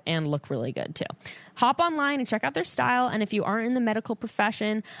soft and look really good too. Hop online and check out their style. And if you aren't in the medical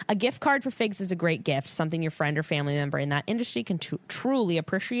profession, a gift card for Figs is a great gift, something your friend or family member in that industry can truly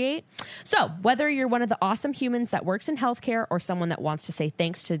appreciate. So whether you're one of the awesome humans that works in healthcare or someone that wants to say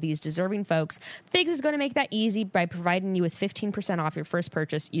thanks to these deserving folks, Figs is going to make that easy by providing you with 15% off your first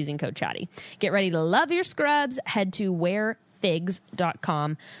purchase using code Chatty. Get ready to love your scrubs. Head to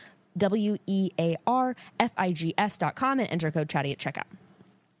wearfigs.com. WEARFIGS.com and enter code Chatty at checkout.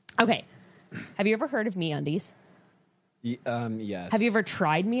 Okay. Have you ever heard of MeUndies? Yes. Have you ever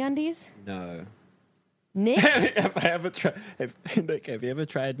tried MeUndies? No. Nick? Have I ever tried? Nick, have you ever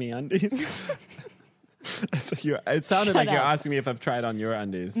tried me undies? So it sounded Shut like you're up. asking me if I've tried on your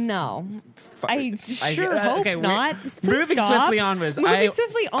undies. No. I I- sure hope okay, we're not. Please moving stop. swiftly onwards. Moving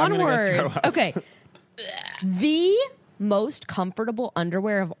swiftly I'm gonna go onwards. throw up. Okay. The most comfortable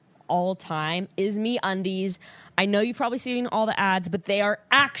underwear of all time is MeUndies. I know you've probably seen all the ads, but they are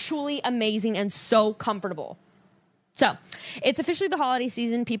actually amazing and so comfortable. So, it's officially the holiday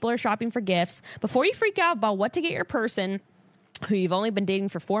season. People are shopping for gifts. Before you freak out about what to get your person, who you've only been dating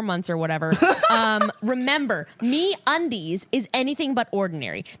for 4 months or whatever, remember, MeUndies is anything but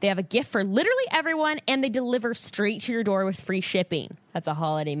ordinary. They have a gift for literally everyone, and they deliver straight to your door with free shipping. That's a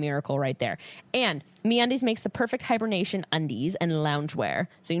holiday miracle right there. And MeUndies makes the perfect hibernation undies and loungewear,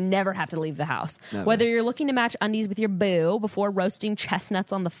 so you never have to leave the house. Never. Whether you're looking to match undies with your boo before roasting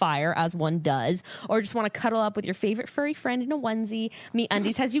chestnuts on the fire, as one does, or just want to cuddle up with your favorite furry friend in a onesie,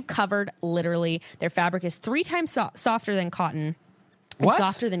 MeUndies has you covered, literally. Their fabric is 3 times softer than cotton. And What?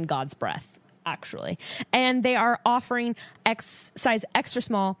 softer than God's breath, actually. And they are offering size extra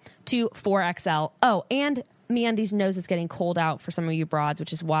small to 4XL. Oh, and MeUndies knows it's getting cold out for some of you broads,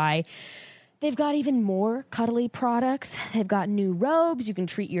 which is why They've got even more cuddly products. They've got new robes. You can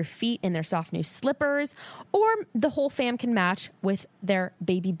treat your feet in their soft new slippers, or the whole fam can match with their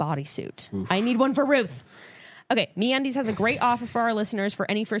baby bodysuit. Oof. I need one for Ruth. Okay, MeUndies has a great offer for our listeners. For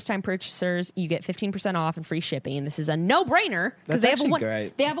any first-time purchasers, you get 15% off and free shipping. And this is a no-brainer because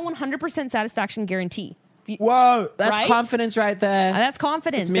great. They have a 100% satisfaction guarantee. Whoa, that's right? confidence right there. That's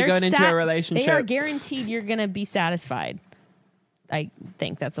confidence. It's me going into a relationship. They are guaranteed you're going to be satisfied. I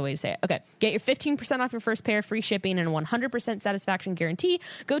think that's the way to say it. Okay. Get your 15% off your first pair, free shipping, and a 100% satisfaction guarantee.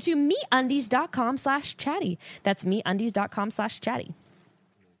 Go to MeUndies.com/chatty. That's MeUndies.com/chatty.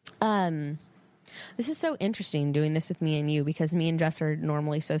 This is so interesting doing this with me and you because me and Jess are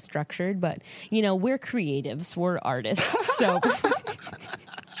normally so structured, but, you know, we're creatives. We're artists. So...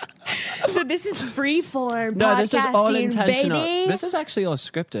 So this is freeform. No, this is all intentional. Baby. This is actually all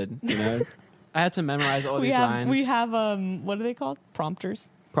scripted, you know. I had to memorize all these lines. We have what are they called? Prompters.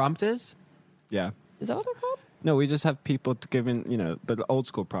 Prompters? Yeah. Is that what they're called? No, we just have people giving, you know, but old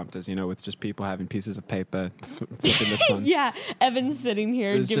school prompters, you know, with just people having pieces of paper flipping this one. Yeah, Evan's sitting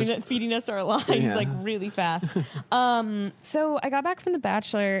here feeding us our lines like really fast. So I got back from The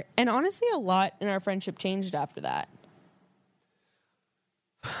Bachelor, and honestly, a lot in our friendship changed after that.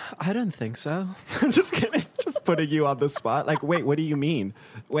 I don't think so. I'm just kidding. Just putting you on the spot. Like, wait, what do you mean?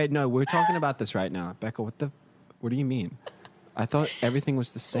 Wait, no, we're talking about this right now. Becca, what do you mean? I thought everything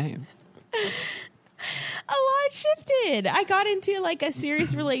was the same. A lot shifted. I got into like a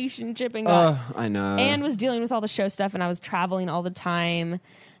serious relationship and I know. And was dealing with all the show stuff, and I was traveling all the time.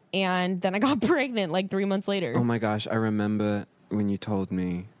 And then I got pregnant like 3 months later. Oh my gosh, I remember when you told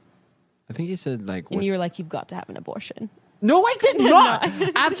me. I think you said like... And you were like, you've got to have an abortion. No, I did not.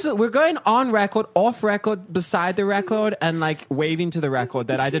 Absolutely. We're going on record, off record, beside the record, and like waving to the record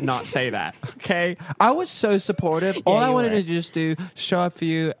that I did not say that. Okay? I was so supportive. All I wanted to just do, show up for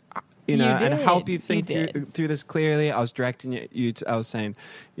you, you know, and help you think through this clearly. I was directing you to, I was saying,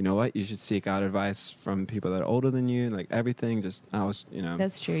 you know what, you should seek out advice from people that are older than you, like everything. Just, I was, you know.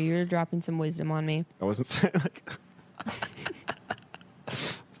 That's true. You were dropping some wisdom on me. I wasn't saying like...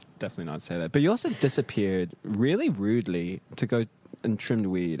 Definitely not say that. But you also disappeared really rudely to go and trim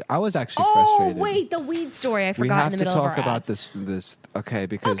weed. I was actually frustrated. Oh, wait, the weed story. I forgot in the middle of our We have to talk about this. Okay,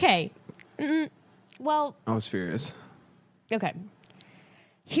 because... Okay. Well... I was furious. Okay.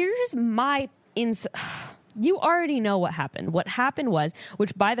 Here's my... You already know what happened. What happened was,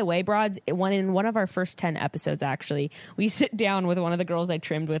 which by the way, broads, in one of our first 10 episodes, actually, we sit down with one of the girls I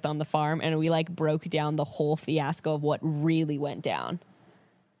trimmed with on the farm, and we like broke down the whole fiasco of what really went down.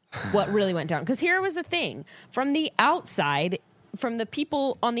 Because here was the thing. From the outside, from the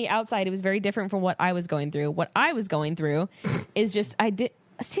people on the outside, it was very different from what I was going through. What I was going through is just,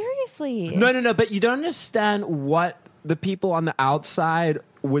 seriously. No, but you don't understand what the people on the outside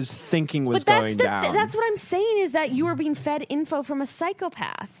was thinking was going down. That's what I'm saying, is that you were being fed info from a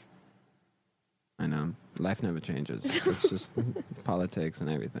psychopath. I know. Life never changes. It's just politics and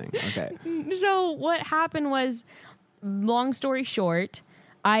everything. Okay. So what happened was, long story short...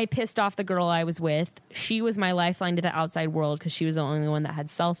 I pissed off the girl I was with. She was my lifeline to the outside world because she was the only one that had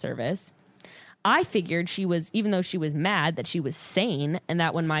cell service. I figured she was, even though she was mad, that she was sane, and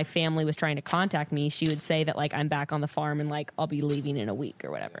that when my family was trying to contact me, she would say that, like, I'm back on the farm and, like, I'll be leaving in a week or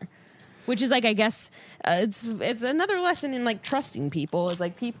whatever. Which is, like, I guess, it's another lesson in, like, trusting people. Is,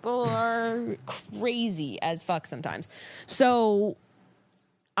 like, people are crazy as fuck sometimes. So...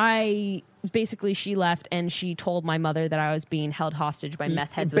 she left and she told my mother that I was being held hostage by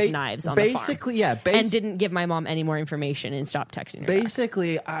meth heads with knives on the farm. And didn't give my mom any more information and stopped texting her.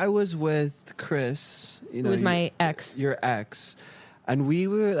 Basically, I was with Chris, you know, who was my ex. Your ex. And we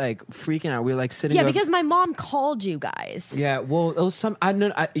were like freaking out. We were like sitting. Yeah, because my mom called you guys. Yeah, well, it was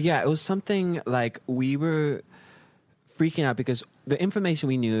it was something like we were freaking out because the information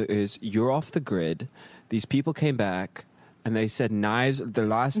we knew is you're off the grid. These people came back. And they said knives, the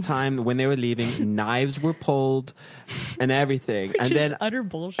last time when they were leaving, knives were pulled and everything. Which is utter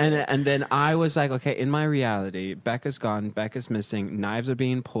bullshit. And then I was like, okay, in my reality, Becca's gone, Becca's missing, knives are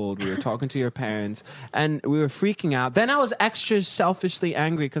being pulled. We were talking to your parents and we were freaking out. Then I was extra selfishly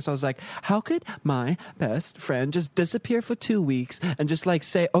angry because I was like, how could my best friend just disappear for 2 weeks and just like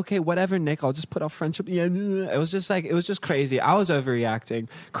say, okay, whatever, Nick, I'll just put our friendship. Yeah, it was just crazy. I was overreacting.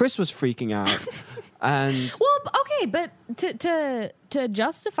 Chris was freaking out. And well, okay, but to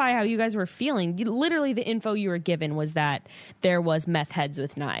justify how you guys were feeling, literally the info you were given was that there was meth heads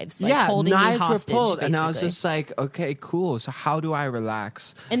with knives. Like, holding knives you hostage, were pulled, basically. and I was just like, okay, cool. So how do I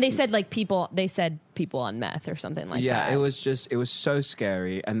relax? And they said people on meth or something like that. Yeah, it was so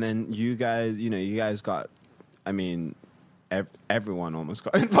scary. And then you guys got, I mean, everyone almost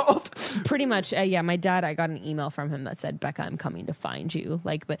got involved. Pretty much, yeah. My dad, I got an email from him that said, "Bekah, I'm coming to find you."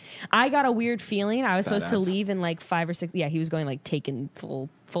 Like, but I got a weird feeling. I was supposed to leave in like 5 or 6. Yeah, he was going like taking full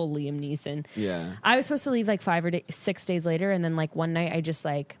Liam Neeson. Yeah. I was supposed to leave like 5 or 6 days later, and then like one night I just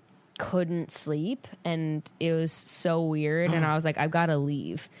like couldn't sleep, and it was so weird. And I was like, I've got to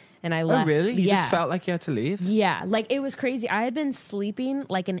leave. And I left. Oh, really? You yeah. just felt like you had to leave? Yeah, like it was crazy. I had been sleeping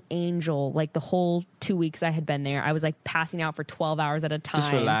like an angel like the whole 2 weeks I had been there. I was like passing out for 12 hours at a time.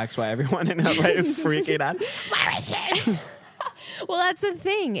 Just relax while everyone in LA is freaking out. Where is he? Well, that's the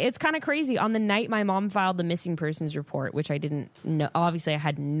thing. It's kind of crazy. On the night my mom filed the missing persons report, which I didn't know. Obviously, I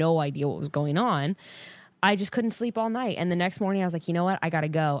had no idea what was going on. I just couldn't sleep all night. And the next morning I was like, you know what? I got to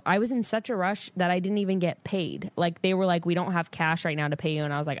go. I was in such a rush that I didn't even get paid. Like they were like, we don't have cash right now to pay you.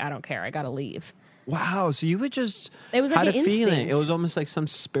 And I was like, I don't care. I got to leave. Wow. So you were just it was like had an a feeling. instinct. It was almost like some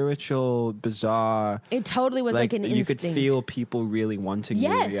spiritual, bizarre. It totally was like an you instinct. could feel people really wanting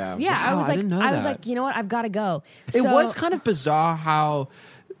Yes. you. Yeah. Yeah. Wow, I didn't know that. I was like, you know what? I've got to go. It was kind of bizarre how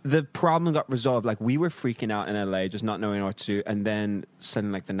the problem got resolved. Like we were freaking out in LA, just not knowing what to do, and then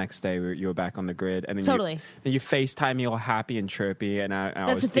suddenly, like the next day, you were back on the grid, and then you FaceTime me all happy and chirpy, and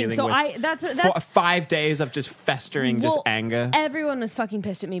I was dealing with that's 5 days of just festering, just anger. Everyone was fucking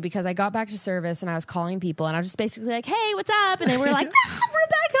pissed at me because I got back to service and I was calling people, and I was just basically like, "Hey, what's up?" And they were like,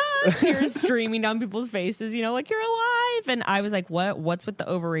 "Rebecca," tears streaming down people's faces, you know, like you're alive. And I was like, "What's with the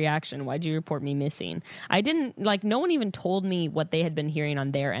overreaction? Why'd you report me missing?" I didn't like. No one even told me what they had been hearing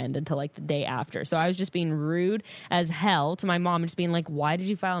on their end until like the day after. So I was just being rude as hell to my mom, just being like, why did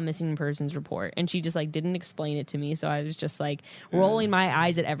you file a missing persons report? And she just like didn't explain it to me. So I was just like rolling my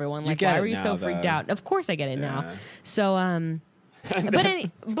eyes at everyone, like, why were you so freaked out? Of course I get it now. So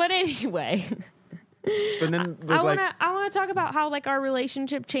but anyway. But then I want to talk about how like our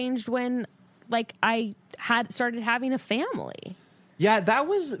relationship changed when like I had started having a family. Yeah,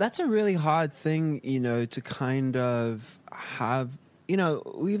 that's a really hard thing, you know, to kind of have, you know,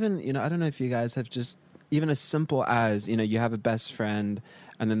 even, you know, I don't know if you guys have just, even as simple as, you know, you have a best friend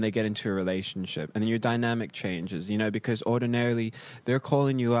and then they get into a relationship and then your dynamic changes, you know, because ordinarily they're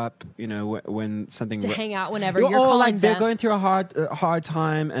calling you up, you know, when something... To hang out whenever you're calling like them. They're going through a hard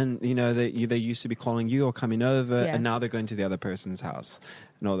time and, you know, they used to be calling you or coming over and now they're going to the other person's house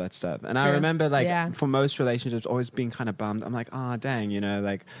and all that stuff. And I remember like for most relationships always being kind of bummed. I'm like, oh, dang, you know,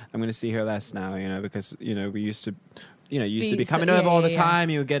 like I'm going to see her less now, you know, because, you know, we used to... You know, you used to be coming over all the time.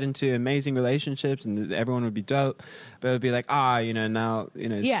 You would get into amazing relationships and everyone would be dope. But it would be like, you know, now, you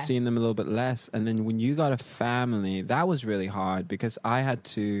know, seeing them a little bit less. And then when you got a family, that was really hard because I had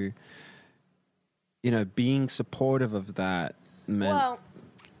to, you know, being supportive of that meant... Well,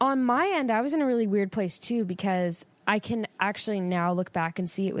 on my end, I was in a really weird place too because I can actually now look back and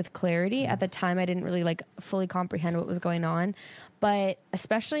see it with clarity. At the time, I didn't really like fully comprehend what was going on. But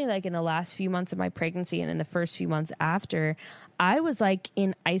especially like in the last few months of my pregnancy and in the first few months after, I was like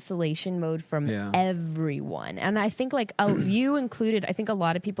in isolation mode from everyone. And I think like you included, I think a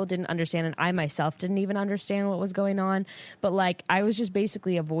lot of people didn't understand, and I myself didn't even understand what was going on. But like I was just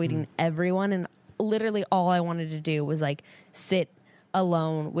basically avoiding everyone, and literally all I wanted to do was like sit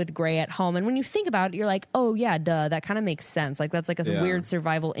alone with Gray at home. And when you think about it, you're like, oh yeah, duh, that kind of makes sense. Like that's like a weird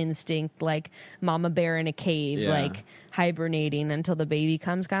survival instinct, like mama bear in a cave, like hibernating until the baby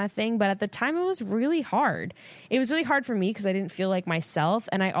comes kind of thing. But at the time it was really hard. It was really hard for me because I didn't feel like myself,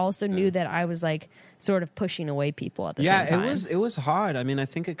 and I also knew that I was like sort of pushing away people at the same time. Yeah, it was hard. I mean, I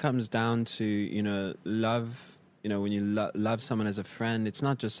think it comes down to, you know, love. You know, when you love someone as a friend, it's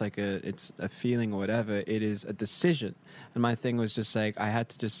not just like it's a feeling or whatever. It is a decision. And my thing was just like I had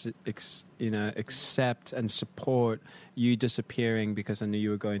to just, accept and support you disappearing because I knew you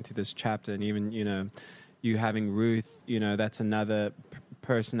were going through this chapter. And even, you know, you having Ruth, you know, that's another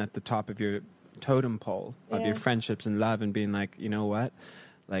person at the top of your totem pole of your friendships and love, and being like, you know what?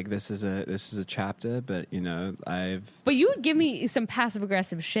 Like this is a chapter, but you know, But you would give me some passive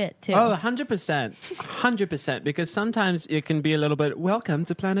aggressive shit too. Oh, 100%. 100%. Because sometimes it can be a little bit, welcome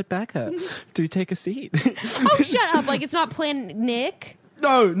to Planet Bekah. Do take a seat. Oh, shut up. Like it's not Planet Nick.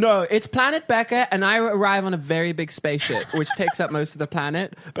 No, it's Planet Bekah, and I arrive on a very big spaceship, which takes up most of the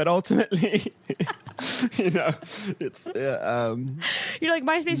planet. But ultimately, you know, it's you're like,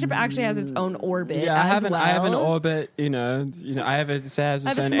 my spaceship actually has its own orbit. Yeah, I have an orbit. You know, I have a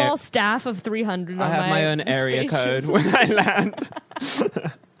small staff of 300. I have my own area code when I land.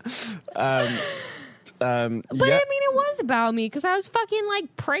 But I mean, it was about me because I was fucking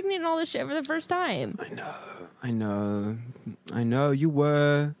like pregnant and all this shit for the first time. I know you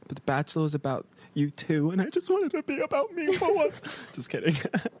were, but The Bachelor was about you too, and I just wanted to be about me for once. Just kidding.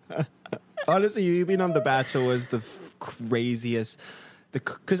 Honestly, you being on The Bachelor was the craziest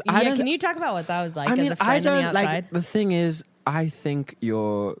Because I don't. Can you talk about what that was like I as mean, a friend I on the don't outside? like. The thing is, I think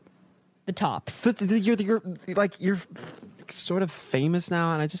you're The tops. you're sort of famous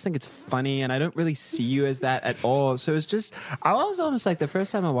now, and I just think it's funny, and I don't really see you as that at all. So it's just, I was almost like, the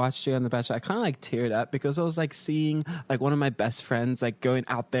first time I watched you on The Bachelor, I kind of like teared up because I was like seeing like one of my best friends like going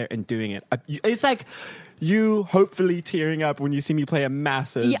out there and doing it. It's like you hopefully tearing up when you see me play a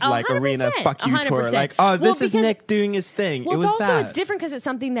massive like 100%, arena fuck you tour. 100%. Like, oh, this is because- Nick doing his thing. Well, It was it's also that. it's different because it's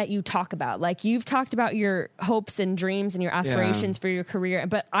something that you talk about. Like you've talked about your hopes and dreams and your aspirations for your career,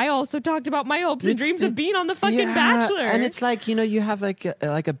 but I also talked about my hopes and dreams of being on the fucking Bachelor. And it's like, you know, you have like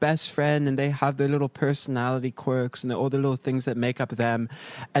a best friend, and they have their little personality quirks and all the little things that make up them,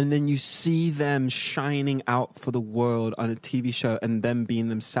 and then you see them shining out for the world on a TV show and them being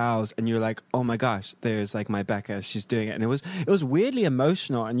themselves, and you're like, oh my gosh, there's like my Bekah, she's doing it. And it was weirdly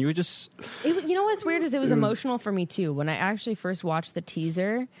emotional, and you were just You know what's weird is it was emotional for me too. When I actually first watched the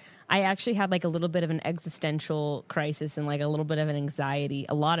teaser, I actually had like a little bit of an existential crisis and like a little bit of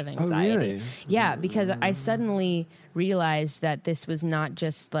a lot of anxiety. really? Yeah, because I suddenly realized that this was not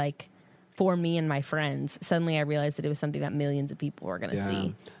just like for me and my friends. Suddenly I realized that it was something that millions of people were going to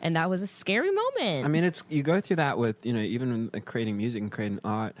see. And that was a scary moment. I mean, you go through that with, you know, even creating music and creating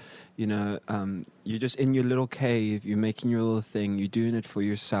art, you know, you're just in your little cave, you're making your little thing, you're doing it for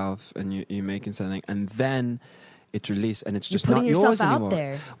yourself, and you're making something, and then it's released, and it's just You're not putting yours yourself out anymore.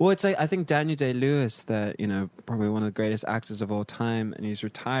 there. Well, it's like, I think Daniel Day-Lewis, that, you know, probably one of the greatest actors of all time, and he's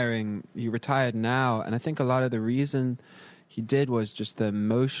retiring. He retired now, and I think a lot of the reason he did was just the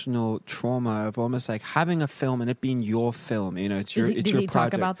emotional trauma of almost like having a film and it being your film. You know, it's your Did your he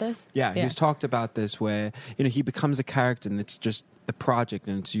project. talk about this? Yeah, he's talked about this where, you know, he becomes a character and it's just a project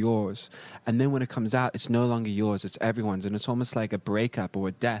and it's yours. And then when it comes out, it's no longer yours, it's everyone's. And it's almost like a breakup or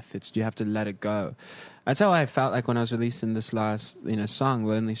a death. You have to let it go. That's how I felt like when I was releasing this last, you know, song,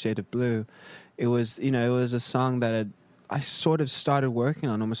 Lonely Shade of Blue. It was, you know, it was a song that I sort of started working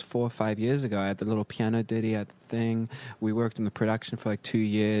on almost 4 or 5 years ago. I had the little piano ditty at the thing. We worked on the production for like 2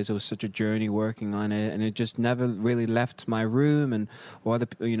 years. It was such a journey working on it, and it just never really left my room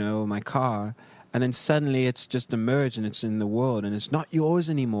or my car. And then suddenly it's just emerged and it's in the world and it's not yours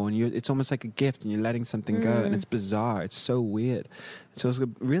anymore. And it's almost like a gift and you're letting something go, and it's bizarre. It's so weird. So it's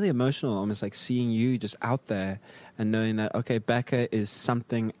really emotional, almost like seeing you just out there and knowing that, okay, Bekah is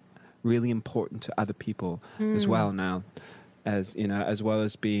something really important to other people as well now, as you know, as well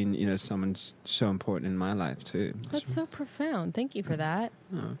as being, you know, someone so important in my life too. That's so profound. Thank you for that.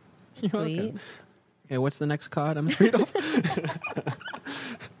 Oh, you're Sweet. welcome. Okay, what's the next card? I'm gonna read off.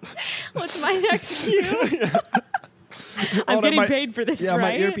 What's my next cue? I'm Hold on, getting paid for this, Yeah, right?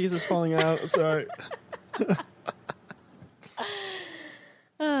 my earpiece is falling out. I'm sorry.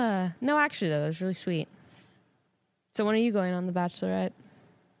 No, actually, though, that was really sweet. So when are you going on The Bachelorette?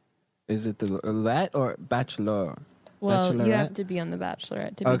 Is it the roulette or bachelor? Well, you Bachelorette? have to be on The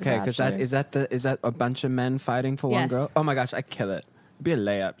Bachelorette to be Okay, the because Bachelor. is that a bunch of men fighting for one Yes. girl? Oh my gosh, I'd kill it. It'd be a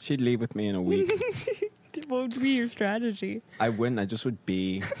layup. She'd leave with me in a week. What would be your strategy? I wouldn't. I just would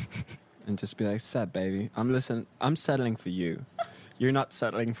be and just be like, "Sup, baby? I'm settling for you. You're not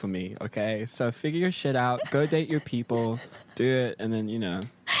settling for me, okay? So figure your shit out. Go date your people. Do it, and then, you know."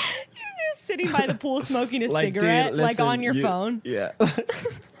 Just sitting by the pool smoking a Like, dude, cigarette, like listen, on your phone. Yeah.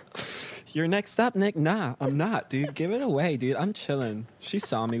 You're next up, Nick. Nah, I'm not, dude. Give it away, dude. I'm chilling. She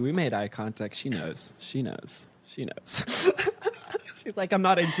saw me. We made eye contact. She knows. She knows. She knows. She's like, I'm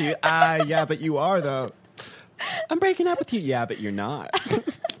not into you. Yeah, but you are, though. I'm breaking up with you. Yeah, but you're not.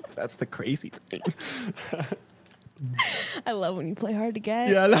 That's the crazy thing. I love when you play hard to get.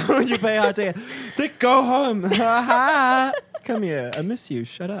 Yeah, I love when you play hard to get. Dick, go home. Come here. I miss you.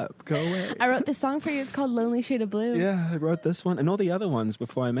 Shut up. Go away. I wrote this song for you. It's called Lonely Shade of Blue. Yeah, I wrote this one. And all the other ones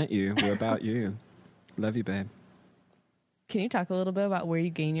before I met you were about you. Love you, babe. Can you talk a little bit about where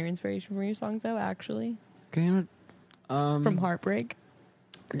you gain your inspiration from your songs, though, actually? From Heartbreak?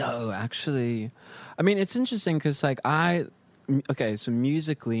 No, actually. I mean, it's interesting because, like, so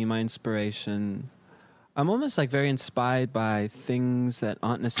musically, my inspiration, I'm almost, like, very inspired by things that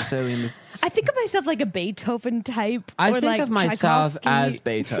aren't necessarily in the... I think of myself like a Beethoven type. I or think like of myself Tchaikovsky. as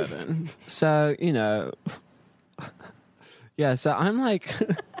Beethoven. So, you know... Yeah, so I'm like...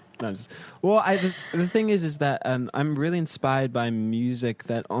 No, the thing is that I'm really inspired by music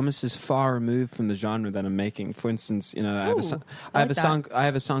that almost is far removed from the genre that I'm making. For instance, you know, I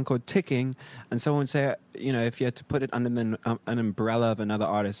have a song called "Ticking," and someone would say, you know, if you had to put it under an umbrella of another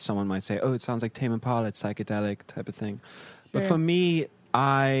artist, someone might say, "Oh, it sounds like Tame Impala, it's psychedelic type of thing." But Sure. for me,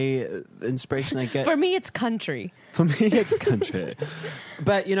 the inspiration I get For me, it's country. For me, it's country.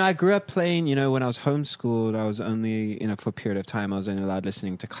 But, I grew up playing, when I was homeschooled, I was only, for a period of time, I was only allowed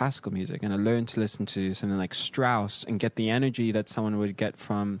listening to classical music. And I learned to listen to something like Strauss and get the energy that someone would get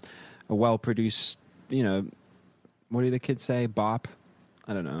from a well-produced, what do the kids say? Bop?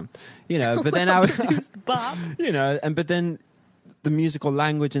 I don't know. But then I would... Bop. But then the musical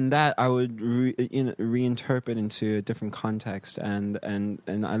language in that I would reinterpret into a different context, and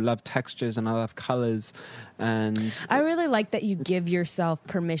I love textures and I love colors, and I really like that you give yourself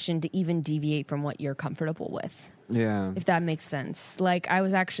permission to even deviate from what you're comfortable with. Yeah, if that makes sense. Like, I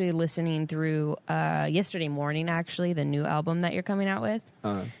was actually listening through yesterday morning, actually, the new album that you're coming out with,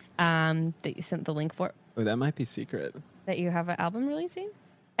 that you sent the link for. Oh, that might be secret. That you have an album releasing?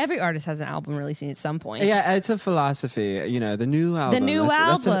 Every artist has an album releasing at some point. Yeah, it's a philosophy. The new album. The new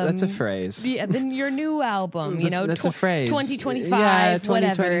album. That's a phrase. Yeah, your new album. That's a phrase. 2025. Yeah,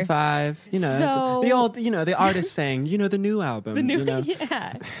 whatever. 2025. So, the old. The artist saying, the new album. The new.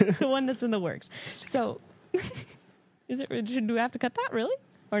 Yeah, the one that's in the works. So, should we have to cut that really,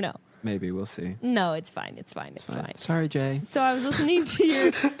 or no? Maybe we'll see. No, it's fine. It's fine. Sorry, Jay. So I was listening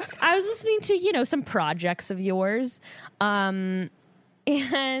to some projects of yours.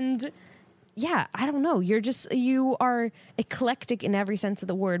 And yeah, I don't know. You are eclectic in every sense of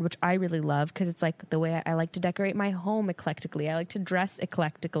the word, which I really love, because it's like the way I like to decorate my home eclectically. I like to dress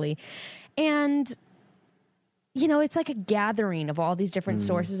eclectically. And, it's like a gathering of all these different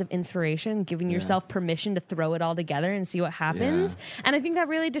sources of inspiration, giving yourself permission to throw it all together and see what happens. Yeah. And I think that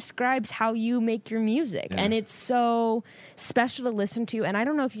really describes how you make your music. Yeah. And it's so special to listen to. And I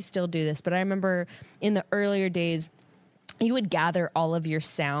don't know if you still do this, but I remember in the earlier days, you would gather all of your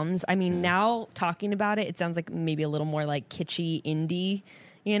sounds. I mean, now talking about it, it sounds like maybe a little more like kitschy indie,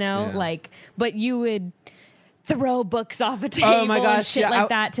 but you would throw books off a table and shit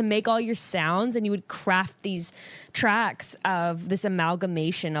that to make all your sounds, and you would craft these tracks of this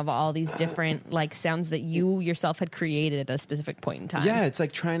amalgamation of all these different sounds that you yourself had created at a specific point in time. Yeah, it's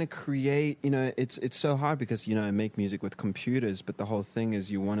like trying to create, it's so hard because, I make music with computers, but the whole thing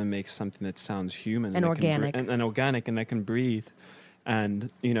is you want to make something that sounds human and organic. And organic and that can breathe.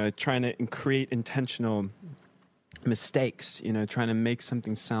 And, trying to create intentional mistakes, trying to make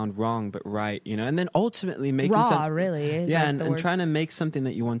something sound wrong but right, and then ultimately making and trying to make something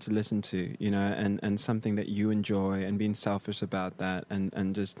that you want to listen to, and something that you enjoy, and being selfish about that,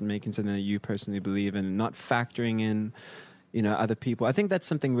 and just making something that you personally believe in, and not factoring in, other people. I think that's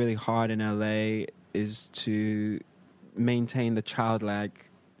something really hard in LA, is to maintain the childlike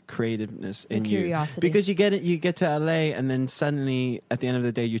creativeness in you, because you get to LA, and then suddenly at the end of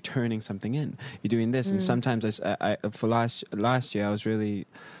the day you're turning something in, you're doing this. And sometimes I for last year I was really,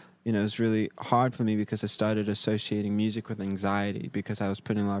 it was really hard for me, because I started associating music with anxiety, because I was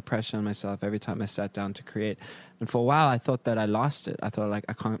putting a lot of pressure on myself every time I sat down to create. And for a while I thought that I lost it. I thought,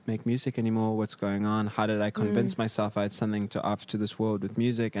 I can't make music anymore. What's going on? How did I convince myself I had something to offer to this world with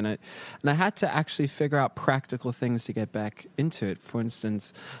music? And I had to actually figure out practical things to get back into it. For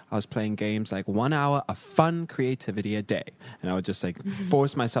instance, I was playing games like 1 hour of fun creativity a day, and I would just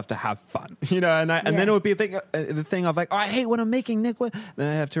force myself to have fun, and then it would be the thing of I hate what I'm making, Nick. What? Then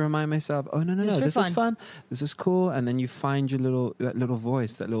I have to remind myself, oh no, this is fun, this is cool, and then you find your that little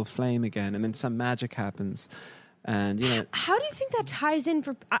voice, that little flame again, and then some magic happens. And how do you think that ties in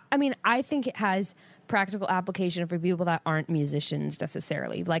I think it has practical application for people that aren't musicians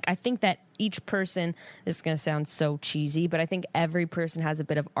necessarily. I think that each person, this is going to sound so cheesy, but I think every person has a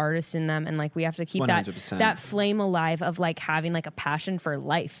bit of artist in them, and we have to keep 100%. that flame alive of having a passion for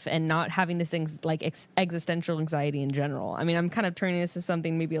life, and not having this existential anxiety in general. I mean, I'm kind of turning this to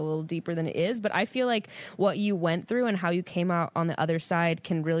something maybe a little deeper than it is, but I feel like what you went through and how you came out on the other side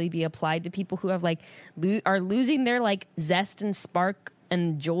can really be applied to people who have are losing their zest and spark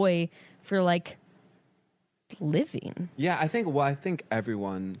and joy for living. Yeah, I think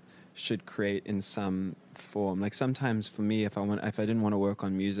everyone should create in some form. Sometimes for me, if I didn't want to work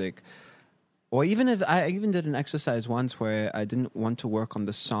on music, or even if I did an exercise once where I didn't want to work on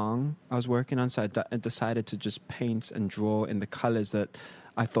the song I was working on, so I decided to just paint and draw in the colors that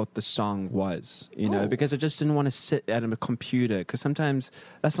I thought the song was, because I just didn't want to sit at a computer, because sometimes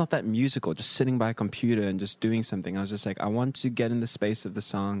that's not that musical, just sitting by a computer and just doing something. I was just I want to get in the space of the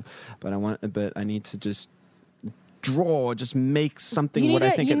song, but I need to just draw, just make something what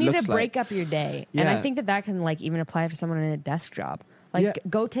I think it looks like. You need to break up your day. Yeah. And I think that can even apply for someone in a desk job.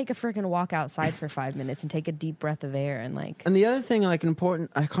 Go take a freaking walk outside for 5 minutes and take a deep breath of air and And the other thing,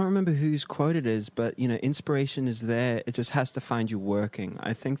 important, I can't remember whose quote it is, but inspiration is there. It just has to find you working.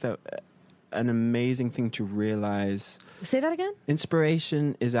 I think that an amazing thing to realize. Say that again?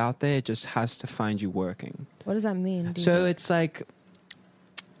 Inspiration is out there. It just has to find you working. What does that mean? So it's like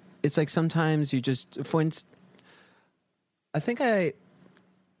sometimes you just, for instance,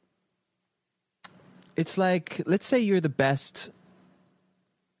 it's like, let's say you're the best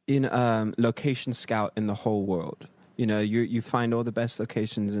in location scout in the whole world. You know, you find all the best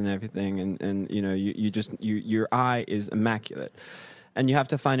locations and everything, and you know, your eye is immaculate, and you have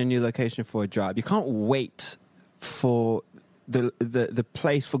to find a new location for a job. You can't wait for the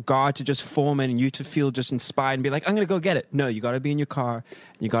place for God to just form it and you to feel just inspired and be like, I'm going to go get it. No, you got to be in your car,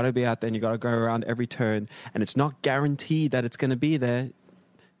 and you got to be out there, and you got to go around every turn, and it's not guaranteed that it's going to be there.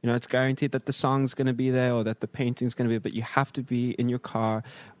 You know, it's guaranteed that the song's going to be there or that the painting's going to be, but you have to be in your car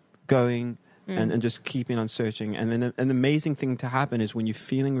going and just keeping on searching. And then an amazing thing to happen is when you're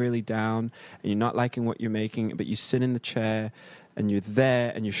feeling really down and you're not liking what you're making, but you sit in the chair and you're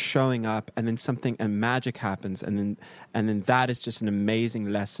there and you're showing up, and then something and magic happens, and then that is just an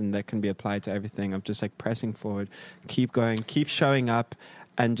amazing lesson that can be applied to everything of just like pressing forward, keep going, keep showing up,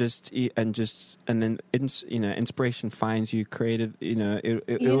 and then inspiration finds you, creative,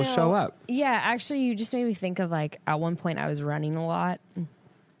 it'll show up. Yeah, actually, you just made me think of like at one point I was running a lot,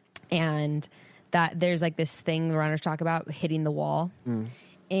 and that there's like this thing the runners talk about, hitting the wall.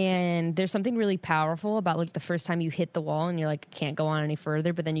 And there's something really powerful about like the first time you hit the wall and you're like, can't go on any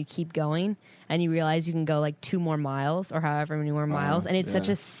further, but then you keep going and you realize you can go like 2 more miles or however many more miles. And it's such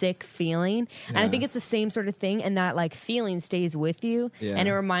a sick feeling. And I think it's the same sort of thing. And that like feeling stays with you. Yeah. And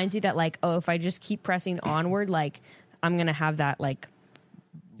it reminds you that like, oh, if I just keep pressing onward, like I'm going to have that like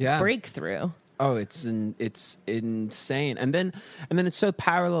breakthrough. Oh, it's insane. And then it's so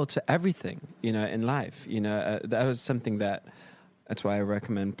parallel to everything, in life. That was something that's why I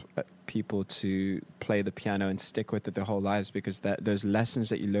recommend people to play the piano and stick with it their whole lives, because those lessons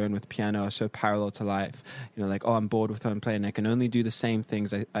that you learn with piano are so parallel to life. Like, oh, I'm bored with what I'm playing. I can only do the same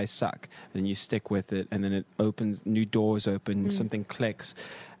things. I suck. And then you stick with it, and then it opens, new doors open, something clicks,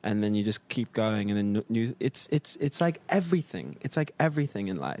 and then you just keep going. And then it's like everything. It's like everything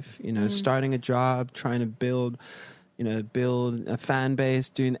in life. Starting a job, trying to build a fan base,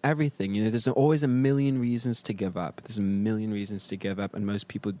 doing everything. There's always a million reasons to give up. There's a million reasons to give up, and most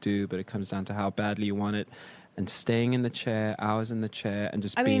people do, but it comes down to how badly you want it, and staying in the chair, hours in the chair, and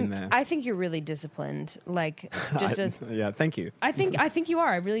just being there. I think you're really disciplined. Like, just yeah, thank you. I think you are.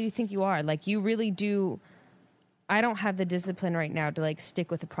 I really think you are. Like, you really do. I don't have the discipline right now to like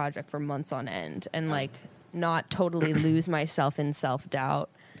stick with a project for months on end and like not totally lose myself in self-doubt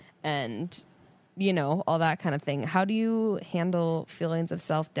and all that kind of thing. How do you handle feelings of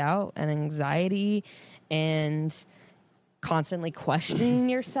self-doubt and anxiety and constantly questioning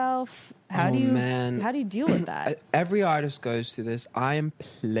yourself? How do you deal with that? Every artist goes through this. I am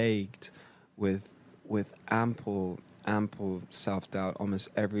plagued with ample self-doubt almost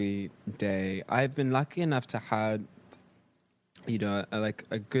every day. I've been lucky enough to have like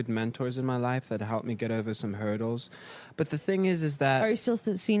good mentors in my life that helped me get over some hurdles. But the thing is that... Are you still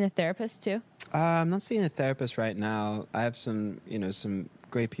seeing a therapist too? I'm not seeing a therapist right now. I have some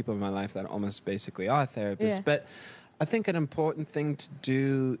great people in my life that almost basically are therapists. Yeah. But I think an important thing to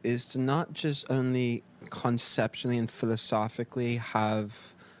do is to not just only conceptually and philosophically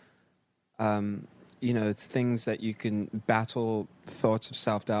have... things that you can battle thoughts of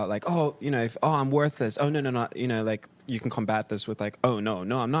self-doubt, like, I'm worthless. Oh, no, like you can combat this with like, oh, no,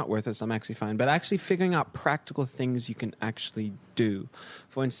 I'm not worthless. I'm actually fine. But actually figuring out practical things you can actually do.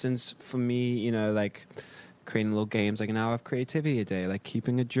 For instance, for me, like creating little games, like an hour of creativity a day, like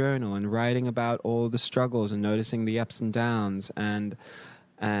keeping a journal and writing about all the struggles and noticing the ups and downs and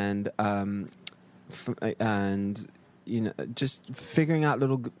just figuring out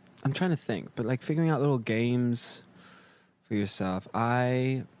little... I'm trying to think, but like figuring out little games for yourself.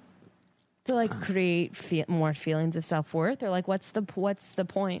 To like create more feelings of self-worth, or like what's the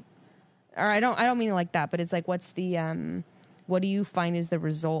point? Or I don't mean it like that, but it's like what's the what do you find is the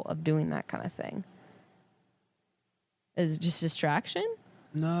result of doing that kind of thing? Is it just distraction?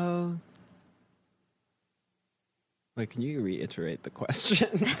 No. Wait, can you reiterate the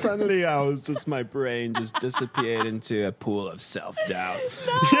question? Suddenly my brain just disappeared into a pool of self-doubt.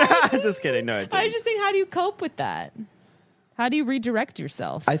 No, just kidding. No, I didn't. I was just saying, how do you cope with that? How do you redirect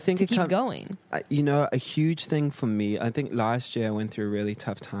yourself to keep going? A huge thing for me, I think last year I went through a really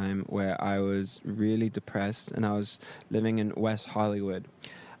tough time where I was really depressed, and I was living in West Hollywood.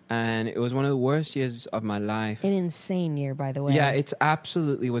 And it was one of the worst years of my life. An insane year, by the way. Yeah, it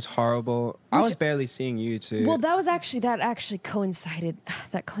absolutely was horrible. I was barely seeing you too. Well, that actually coincided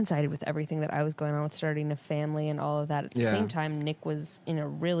with everything that I was going on with starting a family and all of that. At the same time, Nick was in a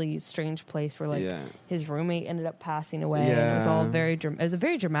really strange place where his roommate ended up passing away, and it was all it was a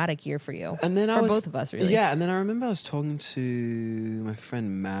very dramatic year for you. And then for both of us, really. Yeah, and then I remember I was talking to my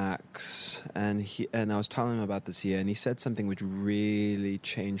friend Max, and I was telling him about this year, and he said something which really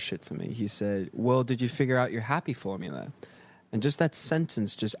changed shit for me. He said, well, did you figure out your happy formula? And just that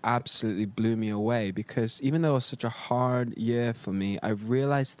sentence just absolutely blew me away, because even though it was such a hard year for me, I've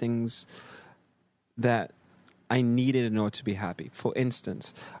realized things that I needed in order to be happy. For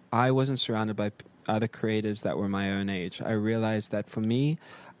instance, I wasn't surrounded by other creatives that were my own age. I realized that for me,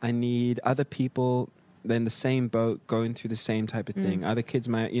 I need other people in the same boat going through the same type of thing. Other kids,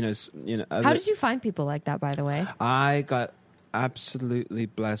 How did you find people like that, by the way? I got absolutely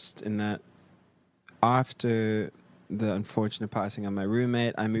blessed in that after the unfortunate passing of my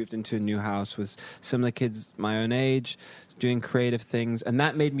roommate, I moved into a new house with similar kids my own age, doing creative things, and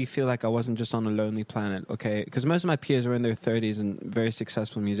that made me feel like I wasn't just on a lonely planet, okay? Because most of my peers were in their 30s and very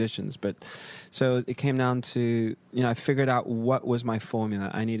successful musicians, but so it came down to, I figured out what was my formula.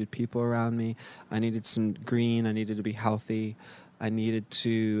 I needed people around me. I needed some green. I needed to be healthy. I needed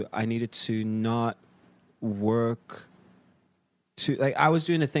to not work I was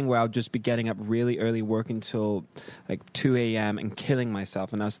doing a thing where I would just be getting up really early, working till 2 a.m. and killing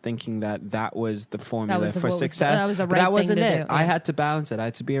myself. And I was thinking that was the formula for success. That was the right but that wasn't thing to it. do. I had to balance it. I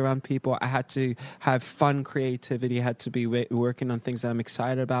had to be around people. I had to have fun creativity. I had to be working on things that I'm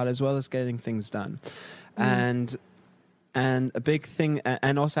excited about, as well as getting things done. And a big thing,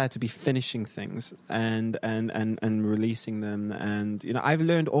 and also I had to be finishing things and releasing them. And, I've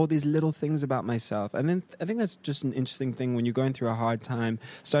learned all these little things about myself. And then I think that's just an interesting thing when you're going through a hard time,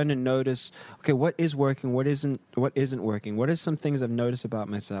 starting to notice, okay, what is working? What isn't working? What are some things I've noticed about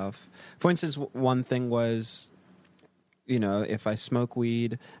myself? For instance, one thing was, if I smoke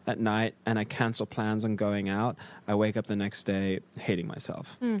weed at night and I cancel plans on going out, I wake up the next day hating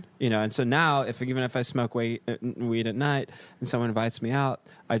myself. And so now, even if I smoke weed at night and someone invites me out,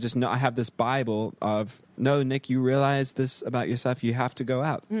 I just know I have this Bible of, no, Nick, you realize this about yourself. You have to go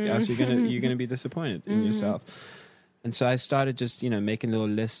out, else you're gonna be disappointed in yourself. And so I started just, making little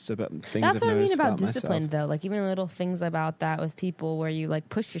lists about things. That's I've what I mean noticed about discipline, myself. though. Even little things about that with people where you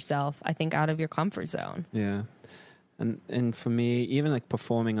push yourself, I think, out of your comfort zone. Yeah. And for me, even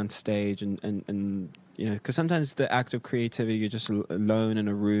performing on stage and because sometimes the act of creativity, you're just alone in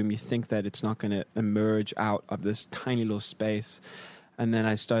a room. You think that it's not going to emerge out of this tiny little space. And then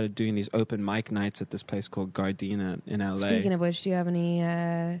I started doing these open mic nights at this place called Gardena in LA. Speaking of which, do you have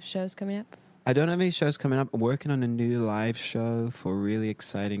any shows coming up? I don't have any shows coming up. I'm working on a new live show for a really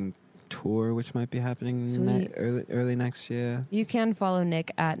exciting tour, which might be happening early next year. You can follow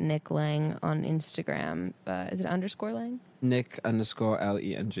Nick at Nick Lang on Instagram. Is it _Lang?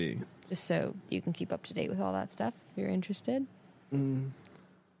 Nick_LENG. Just so you can keep up to date with all that stuff if you're interested.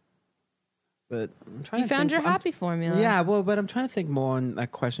 But I'm trying you found your happy formula. Yeah, well, but I'm trying to think more on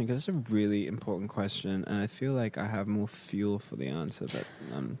that question because it's a really important question, and I feel like I have more fuel for the answer. But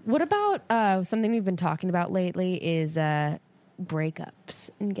what about something we've been talking about lately is breakups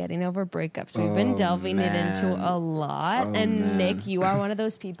and getting over breakups. We've been delving it into a lot. Nick, you are one of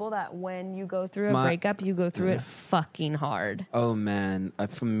those people that when you go through a breakup, you go through it fucking hard. Oh man,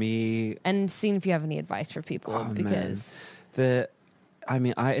 for me. And seeing if you have any advice for people because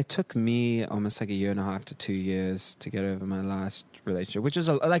it took me almost 1.5 years to 2 years to get over my last relationship, which is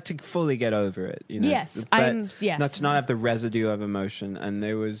to fully get over it. Yes, not to not have the residue of emotion. And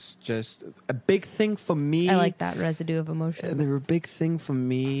there was just a big thing for me. I like that residue of emotion. The big thing for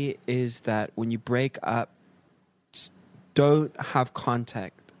me is that when you break up, don't have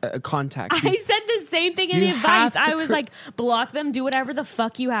contact. I said the same thing in the advice. I was block them, do whatever the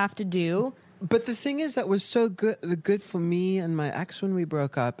fuck you have to do. But the thing is that was so good for me and my ex when we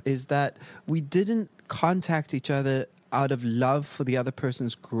broke up is that we didn't contact each other out of love for the other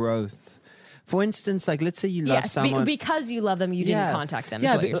person's growth. For instance, let's say you love someone. Because you love them, you didn't contact them, is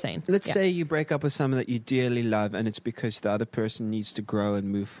what you're saying. Let's say you break up with someone that you dearly love, and it's because the other person needs to grow and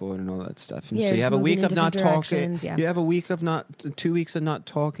move forward and all that stuff. And so you have a week of not talking. Yeah. You have a week of 2 weeks of not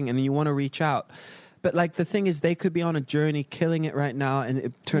talking, and then you want to reach out. But the thing is, they could be on a journey, killing it right now,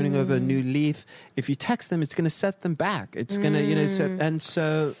 and turning over a new leaf. If you text them, it's going to set them back. It's going to,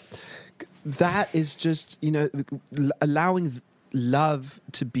 so that is just, allowing love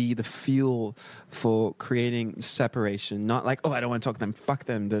to be the fuel for creating separation. Not I don't want to talk to them, fuck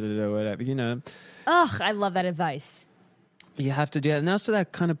them, whatever, Ugh, I love that advice. You have to do that. And also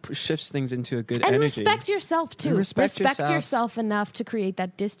that kind of shifts things into a good And energy. respect yourself too. And respect yourself. yourself enough to create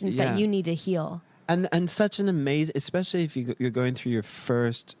that distance Yeah. that you need to heal. And such an amazing, especially if you're going through your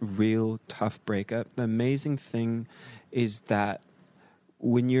first real tough breakup, the amazing thing is that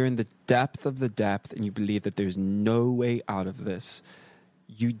when you're in the depth of the depth and you believe that there's no way out of this,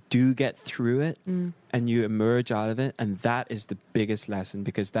 you do get through it and you emerge out of it. And that is the biggest lesson,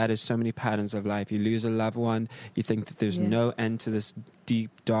 because that is so many patterns of life. You lose a loved one, you think that there's no end to this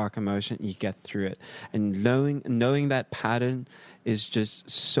deep, dark emotion, and you get through it. And knowing that pattern is just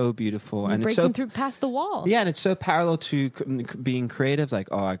so beautiful. You're and breaking it's so through past the wall. Yeah, and it's so parallel to being creative. Like,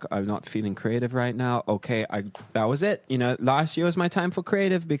 I'm not feeling creative right now. Okay, that was it. Last year was my time for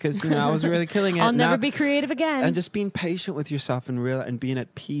creative because I was really killing it. I'll never be creative again. And just being patient with yourself and being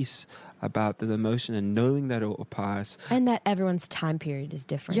at peace about the emotion and knowing that it will pass. And that everyone's time period is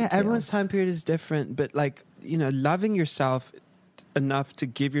different. Yeah, too. everyone's time period is different, but loving yourself enough to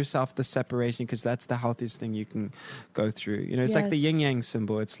give yourself the separation, because that's the healthiest thing you can go through. It's like the yin yang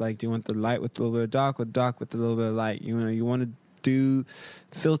symbol. It's like, do you want the light with a little bit of dark, with dark with a little bit of light? You want to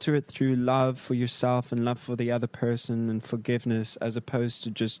filter it through love for yourself and love for the other person and forgiveness, as opposed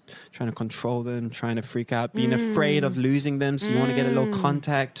to just trying to control them, trying to freak out, being afraid of losing them. So you want to get a little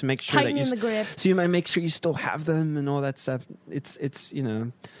contact to make sure Tightening the grip. So you might make sure you still have them and all that stuff. It's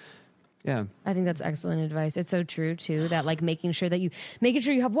Yeah. I think that's excellent advice. It's so true too, that like making sure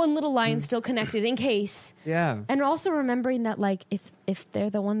you have one little line still connected in case. Yeah. And also remembering that like if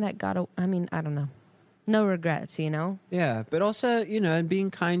they're the one that I don't know. No regrets, Yeah, but also, and being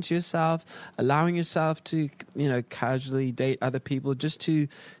kind to yourself, allowing yourself to, casually date other people, just to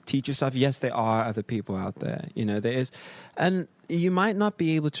teach yourself, yes, there are other people out there, there is. And you might not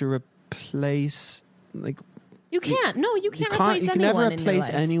be able to replace, like, You can't. No, you can't replace anyone. You can never in your replace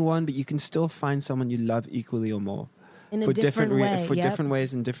life. anyone, but you can still find someone you love equally or more. In a different way. For different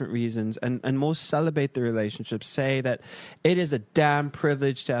ways and different reasons. And more celebrate the relationship. Say that it is a damn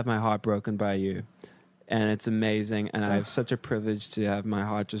privilege to have my heart broken by you. And it's amazing. And I have such a privilege to have my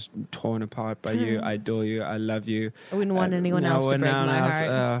heart just torn apart by you. I adore you. I love you. I wouldn't want anyone else to break my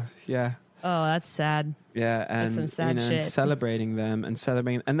heart. Yeah. Oh, that's sad. Yeah. And, that's some sad shit. And celebrating them and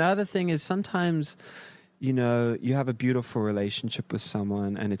celebrating. And the other thing is sometimes, you have a beautiful relationship with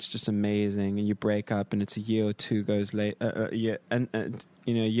someone and it's just amazing, and you break up and it's a year or two goes late, a year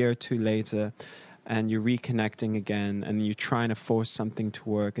or two later, and you're reconnecting again and you're trying to force something to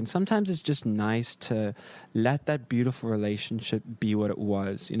work. And sometimes it's just nice to let that beautiful relationship be what it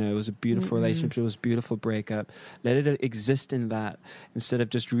was. It was a beautiful relationship. It was a beautiful breakup. Let it exist in that, instead of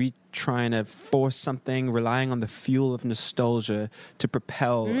just trying to force something, relying on the fuel of nostalgia to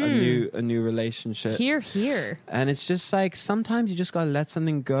propel a new relationship. Here. And it's just like, sometimes you just got to let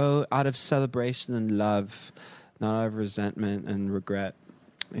something go out of celebration and love, not out of resentment and regret,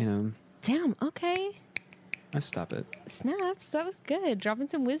 Damn, okay. I stop it. Snaps, that was good. Dropping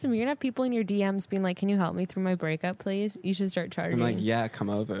some wisdom. You're going to have people in your DMs being like, can you help me through my breakup, please? You should start charging. I'm like, yeah,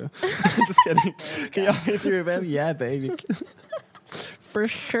 come over. Just kidding. Can you help me through it, baby? Yeah, baby. For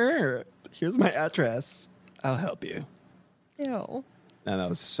sure. Here's my address. I'll help you. Ew. No, that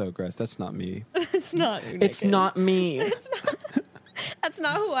was so gross. That's not me. It's not you, It's Nick. not me. That's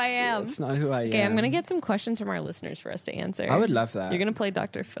not who I am. That's not who I am. Okay, I'm going to get some questions from our listeners for us to answer. I would love that. You're going to play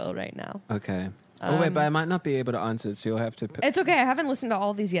Dr. Phil right now. Okay. Wait, but I might not be able to answer it, so you'll have to... It's okay. I haven't listened to all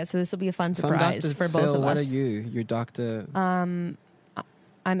of these yet, so this will be a fun surprise Dr. for both Phil, of us. what are you? You're Dr... I'm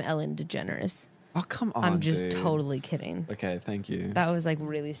Ellen DeGeneres. Oh, come on, I'm just dude. totally kidding. Okay, thank you. That was like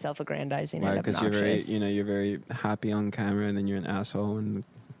really self-aggrandizing and Because obnoxious. you're very happy on camera, and then you're an asshole. And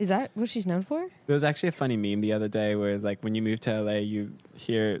Is that what she's known for? there was actually a funny meme the other day where it's like, when you move to LA, you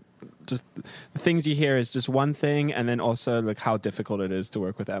hear just the things you hear is just one thing, and then also like how difficult it is to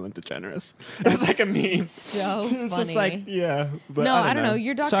work with Ellen DeGeneres. It's like a meme. So It's funny. just like, yeah. But No, I don't know.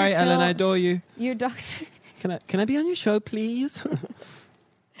 You're Dr. Sorry, Phil. Ellen, I adore you. You're Dr. Can I be on your show, please?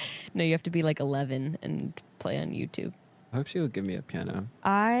 No, you have to be like 11 and play on YouTube. I hope she will give me a piano.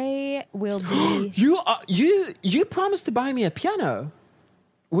 I will be. You promised to buy me a piano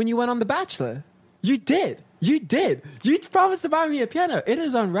when you went on The Bachelor. You did. You promised to buy me a piano. It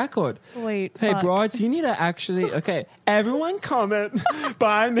is on record. Wait. Hey, fuck. broads, you need to actually... Okay, everyone comment.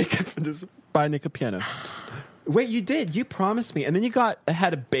 buy Nick a piano. Wait, you did. You promised me. And then you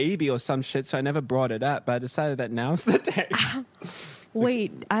had a baby or some shit, so I never brought it up. But I decided that now's the day.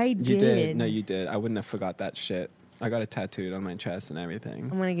 Wait, I did. You did. No, you did. I wouldn't have forgot that shit. I got it tattooed on my chest and everything.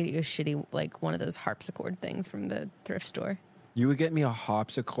 I'm going to get you a shitty, like one of those harpsichord things from the thrift store. You would get me a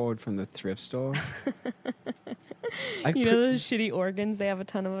harpsichord from the thrift store? You know those shitty organs they have a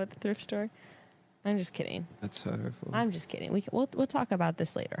ton of at the thrift store? I'm just kidding. That's so hurtful. I'm just kidding. We'll talk about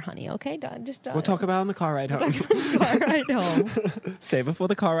this later, honey. Okay, just We'll talk about it on the car ride home. car ride home. Save it for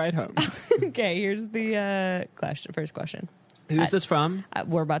the car ride home. Okay, here's the first question. Who's this from?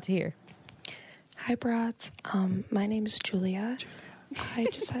 We're about to hear. Hi, Broads. My name is Julia. I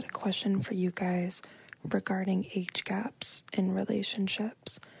just had a question for you guys regarding age gaps in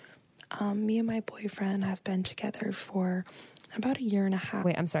relationships. Me and my boyfriend have been together for about a year and a half.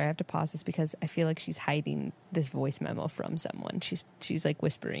 Wait, I'm sorry. I have to pause this because I feel like she's hiding this voice memo from someone. She's like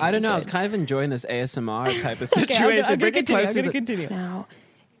whispering. I don't know. I was kind of enjoying this ASMR type of situation. I'm going to continue. Now,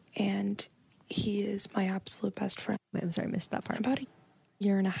 and he is my absolute best friend. Wait, I'm sorry. I missed that part. About a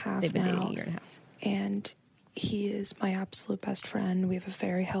year and a half They've been now. dating a year and a half. And he is my absolute best friend. We have a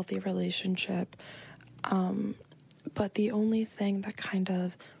very healthy relationship. But the only thing that kind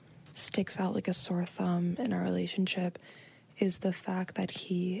of sticks out like a sore thumb in our relationship is the fact that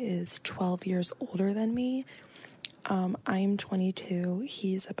he is 12 years older than me. I'm 22.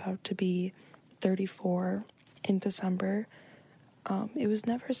 He's about to be 34 in December. It was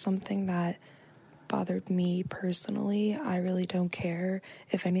never something that bothered me personally. I really don't care.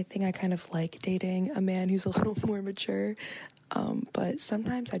 If anything, I kind of like dating a man who's a little more mature. But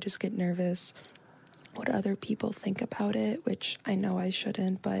sometimes I just get nervous what other people think about it, which I know I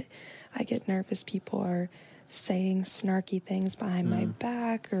shouldn't, but I get nervous people are saying snarky things behind my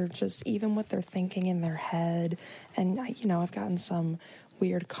back, or just even what they're thinking in their head. And I've gotten some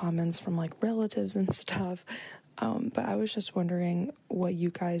weird comments from like relatives and stuff. But I was just wondering what you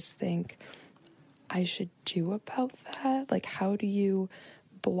guys think I should do about that. Like, how do you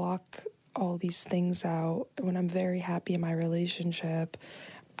block all these things out when I'm very happy in my relationship?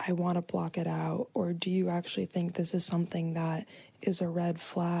 I want to block it out. Or do you actually think this is something that is a red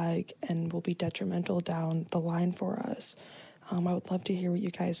flag and will be detrimental down the line for us? I would love to hear what you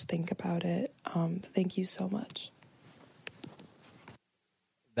guys think about it. Thank you so much.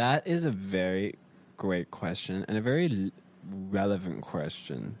 That is a very great question and a very relevant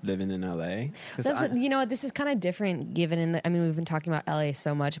question living in LA. You know what, this is kind of different given we've been talking about LA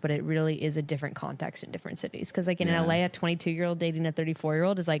so much, but it really is a different context in different cities. Because like in LA, a 22-year-old dating a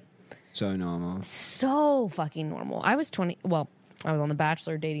 34-year-old is like so normal. So fucking normal. I was on The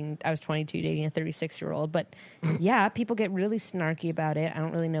Bachelor I was 22 dating a 36-year-old. But yeah, people get really snarky about it. I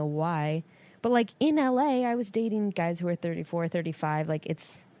don't really know why. But like in LA, I was dating guys who were 34, 35. Like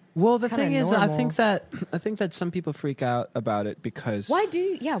it's... Well, the thing is, I normal. think that some people freak out about it because... Why do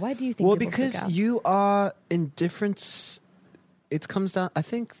you think Well, people because freak out? you are in different... It comes down... I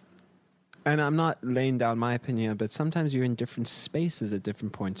think... And I'm not laying down my opinion, but sometimes you're in different spaces at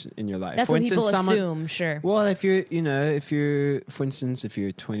different points in your life. That's for what instance, people assume, sure. Well, if you're, for instance, if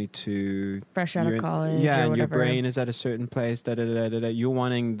you're 22... Fresh out of college yeah, or and whatever. your brain is at a certain place, you're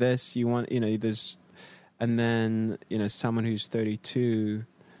wanting this, there's... And then, someone who's 32...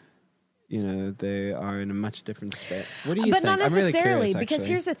 they are in a much different space. What do you think? But not necessarily, I'm really curious, because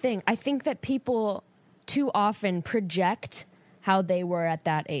here's the thing. I think that people too often project how they were at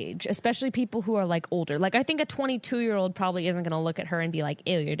that age, especially people who are like older. Like I think a 22-year-old probably isn't going to look at her and be like,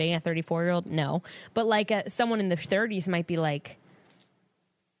 ew, you're dating a 34-year-old? No. But like someone in the 30s might be like,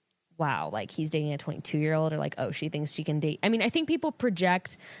 wow, like he's dating a 22-year-old, or like, oh, she thinks she can date. I mean, I think people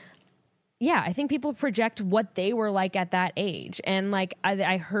project... Yeah, I think people project what they were like at that age. And like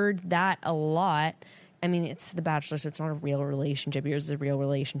I heard that a lot. I mean, it's The Bachelor, so it's not a real relationship. Yours is a real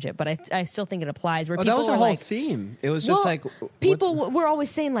relationship. But I still think it applies. Where people that was a are whole like, theme. It was just like... People were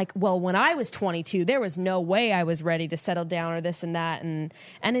always saying like, well, when I was 22, there was no way I was ready to settle down or this and that. And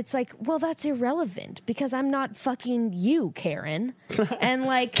it's like, well, that's irrelevant because I'm not fucking you, Karen. And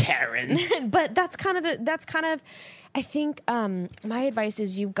like... Karen. But that's kind of... I think my advice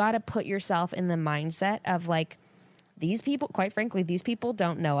is you've got to put yourself in the mindset of like, these people, quite frankly, these people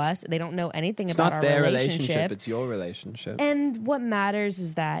don't know us. They don't know anything about our relationship. It's not their relationship. It's your relationship. And what matters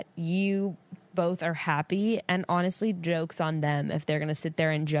is that you both are happy, and honestly, joke's on them if they're going to sit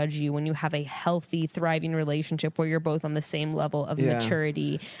there and judge you when you have a healthy, thriving relationship where you're both on the same level of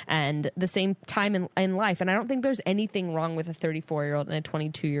maturity and the same time in life. And I don't think there's anything wrong with a 34-year-old and a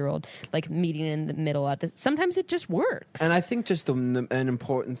 22-year-old like meeting in the middle at this. Sometimes it just works. And I think just an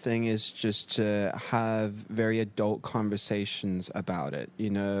important thing is just to have very adult conversations about it.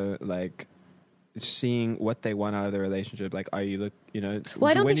 Like seeing what they want out of the relationship. Like, are you Well,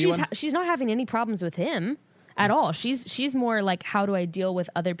 I don't think she's not having any problems with him at all. She's more like, how do I deal with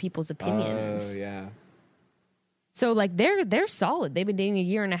other people's opinions? Oh, yeah. So like they're solid. They've been dating a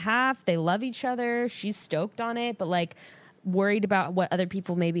year and a half. They love each other. She's stoked on it, but like worried about what other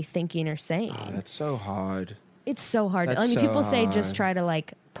people may be thinking or saying. Oh, that's so hard. It's so hard. I That's mean, so people say hard. just try to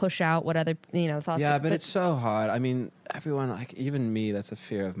like push out what other thoughts. Yeah, but it's so hard. I mean, everyone, like even me, that's a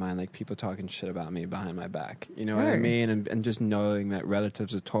fear of mine. Like people talking shit about me behind my back. You know what I Sure. mean? And just knowing that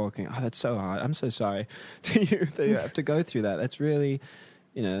relatives are talking. Oh, that's so hard. I'm so sorry to you that you have to go through that. That's really,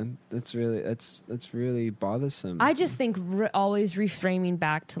 that's really bothersome. I just think always reframing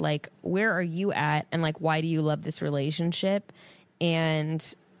back to like, where are you at, and like, why do you love this relationship? And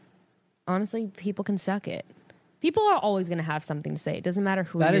honestly, people can suck it. People are always going to have something to say. It doesn't matter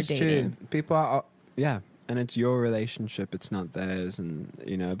who That you're is dating. true. People are, yeah, and it's your relationship. It's not theirs, and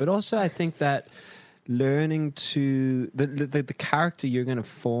But also, I think that learning to the character you're going to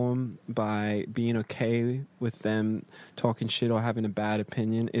form by being okay with them talking shit or having a bad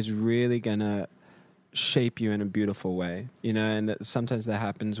opinion is really going to shape you in a beautiful way. And that sometimes that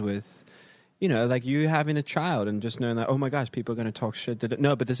happens with. Like you having a child and just knowing that, oh my gosh, people are going to talk shit.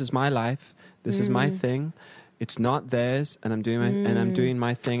 No, but this is my life. This is my thing. It's not theirs, and I'm doing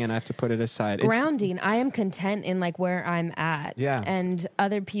my thing, and I have to put it aside. Grounding. I am content in like where I'm at. Yeah. And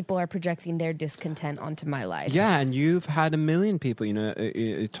other people are projecting their discontent onto my life. Yeah, and you've had a million people,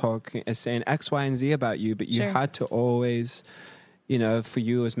 talking, saying X, Y, and Z about you, but you Sure. had to always, for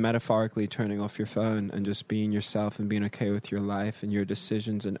you, it was metaphorically turning off your phone and just being yourself and being okay with your life and your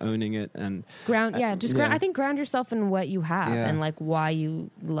decisions and owning it. And I think ground yourself in what you have Yeah. and like why you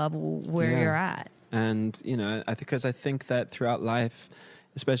love where Yeah. you're at. And, because I think that throughout life,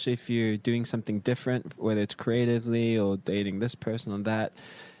 especially if you're doing something different, whether it's creatively or dating this person or that,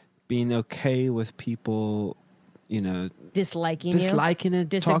 being okay with people, Disliking it, talking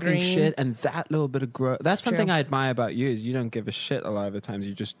disagreeing. shit, and that little bit of growth. That's It's something true. I admire about you is you don't give a shit a lot of the times.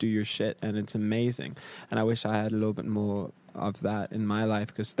 You just do your shit, and it's amazing. And I wish I had a little bit more of that in my life,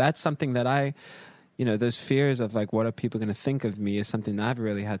 because that's something that I, those fears of like, what are people going to think of me is something that I've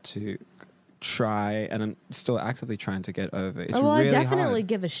really had to try, and I'm still actively trying to get over. It's I really definitely hard.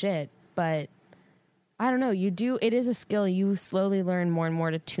 give a shit, but I don't know. It is a skill. You slowly learn more and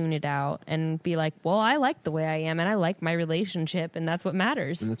more to tune it out and be like, well, I like the way I am and I like my relationship, and that's what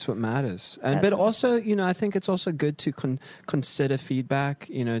matters. And that's what matters. But also, I think it's also good to consider feedback,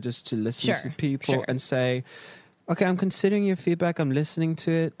 just to listen to people and say, okay, I'm considering your feedback. I'm listening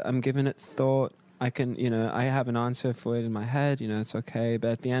to it. I'm giving it thought. I can, I have an answer for it in my head, it's okay. But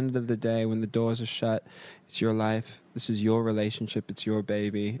at the end of the day, when the doors are shut, it's your life. This is your relationship. It's your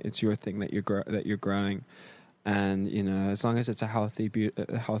baby. It's your thing that you're growing. And, as long as it's a healthy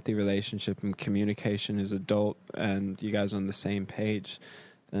relationship and communication is adult and you guys are on the same page,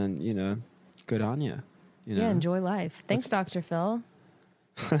 then, good on you. Yeah, enjoy life. Thanks, Dr. Phil.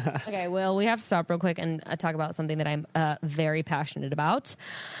 Okay, well, we have to stop real quick and talk about something that I'm very passionate about.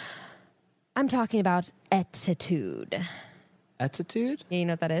 I'm talking about attitude. Attitude? Yeah, you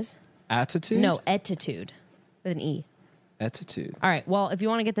know what that is? Attitude? No, attitude with an E. Attitude. All right, well, if you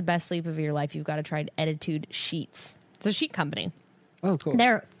want to get the best sleep of your life, you've got to try Attitude Sheets. It's a sheet company. Oh, cool.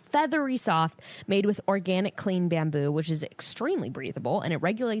 They're feathery soft, made with organic clean bamboo, which is extremely breathable, and it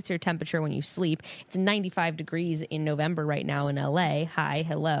regulates your temperature when you sleep. It's 95 degrees in November right now in LA. Hi,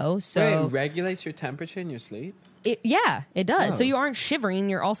 hello. Wait, So it regulates your temperature in your sleep? it does. Oh. So you aren't shivering.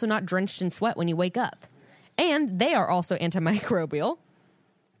 You're also not drenched in sweat when you wake up. And they are also antimicrobial.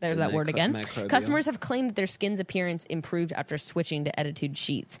 There's that word again. Microbial. Customers have claimed that their skin's appearance improved after switching to Attitude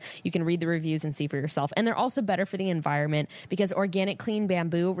Sheets. You can read the reviews and see for yourself. And they're also better for the environment because organic clean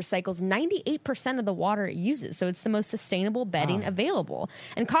bamboo recycles 98% of the water it uses. So it's the most sustainable bedding available.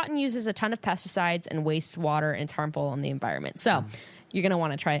 And cotton uses a ton of pesticides and wastes water, and it's harmful on the environment. So you're going to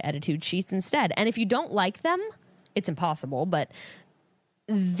want to try Attitude Sheets instead. And if you don't like them, it's impossible, but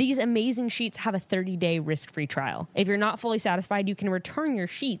these amazing sheets have a 30-day risk-free trial. If you're not fully satisfied, you can return your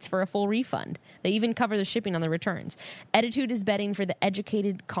sheets for a full refund. They even cover the shipping on the returns. Attitude is bedding for the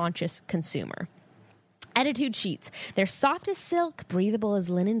educated, conscious consumer. Attitude Sheets. They're soft as silk, breathable as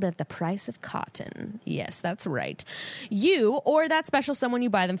linen, but at the price of cotton. Yes, that's right. You or that special someone you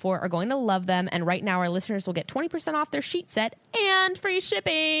buy them for are going to love them, and right now our listeners will get 20% off their sheet set and free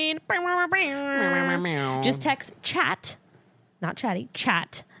shipping. Just text CHAT, not chatty,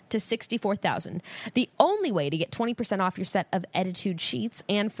 chat to 64,000. The only way to get 20% off your set of Attitude Sheets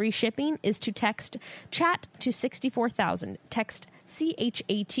and free shipping is to text chat to 64,000. Text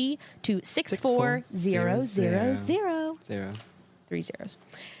CHAT to 64000. Zero. 3 zeros.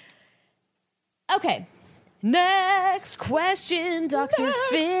 Okay. Next question, Dr.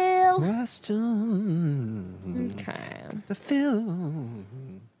 Phil. Question. Okay. The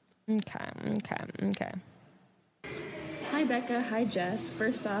film. Okay. Hi, Hi, Becca. Hi, Jess.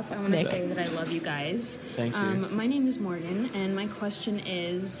 First off, I want to say that I love you guys. Thank you. My name is Morgan, and my question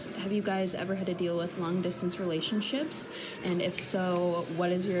is, have you guys ever had to deal with long-distance relationships? And if so,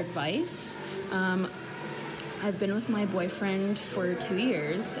 what is your advice? I've been with my boyfriend for 2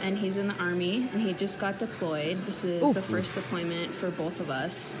 years, and he's in the Army, and he just got deployed. This is the first deployment for both of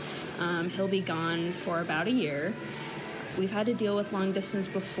us. He'll be gone for about a year. We've had to deal with long distance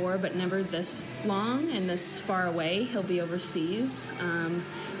before, but never this long and this far away. He'll be overseas.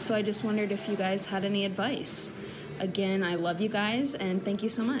 So I just wondered if you guys had any advice. Again, I love you guys, and thank you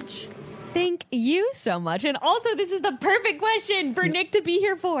so much. Thank you so much. And also, this is the perfect question for Nick to be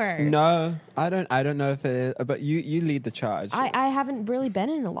here for. No, I don't know if it is, but you lead the charge. I haven't really been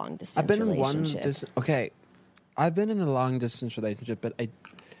in a long distance relationship. I've been in a long distance relationship, but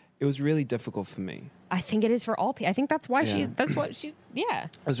it was really difficult for me. I think it is for all people. I think that's why Yeah. yeah.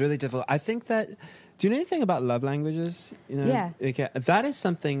 It was really difficult. I think that, do you know anything about love languages? You know, Yeah. That is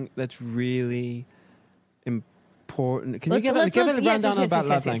something that's really important. Can you give Let's- a yes, rundown yes, about yes, love yes,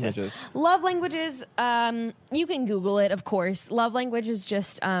 yes. languages? Love languages, you can Google it, of course. Love language is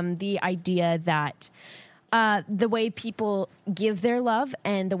just the idea that the way people give their love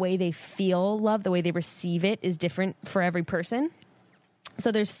and the way they feel love, the way they receive it is different for every person. So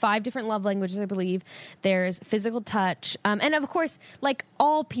there's 5 different love languages, I believe. There's physical touch. And of course, like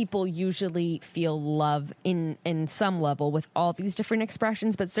all people usually feel love in some level with all these different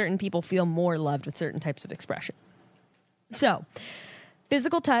expressions, but certain people feel more loved with certain types of expression. So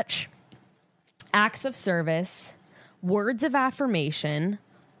physical touch, acts of service, words of affirmation,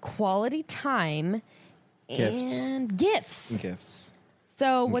 quality time, and gifts.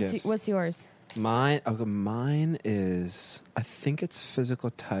 So what's yours? Mine is, I think it's physical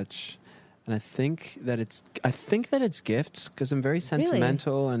touch, and I think that it's gifts, because I'm very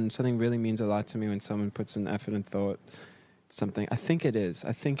sentimental, and something really means a lot to me when someone puts an effort and thought something. I think it is.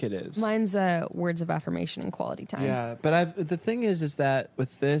 Mine's words of affirmation and quality time. Yeah, but the thing is that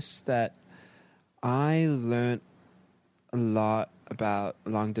with this, that I learned a lot about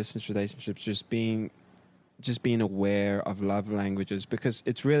long distance relationships, just being aware of love languages, because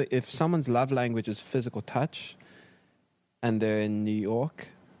it's really, if someone's love language is physical touch and they're in New York,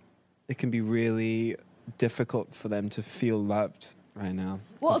 it can be really difficult for them to feel loved right now.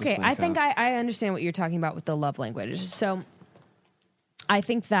 Well, okay, I think I understand what you're talking about with the love language. So I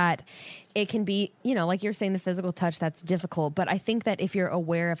think that it can be, like you're saying, the physical touch, that's difficult. But I think that if you're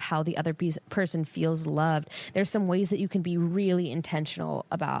aware of how the other person feels loved, there's some ways that you can be really intentional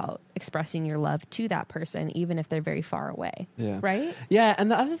about expressing your love to that person, even if they're very far away. Yeah. Right? Yeah.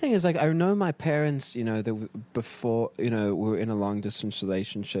 And the other thing is, like, I know my parents, before, were in a long distance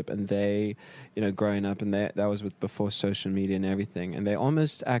relationship, and they, growing up, and that was before social media and everything. And they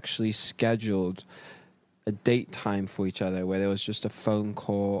almost actually scheduled a date time for each other where there was just a phone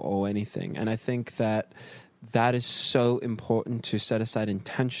call or anything. And I think that is so important, to set aside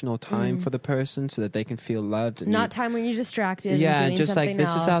intentional time for the person so that they can feel loved. And not time when you're distracted. Yeah, and doing just like, this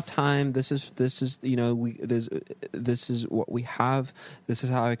else. is our time. This is this is what we have. This is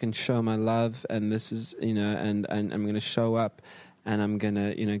how I can show my love, and this is and I'm going to show up, and I'm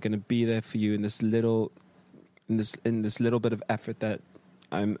gonna be there for you in this little bit of effort that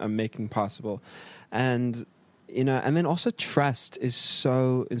I'm making possible. And and then also trust is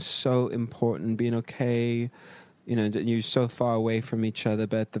so important. Being okay, you're so far away from each other,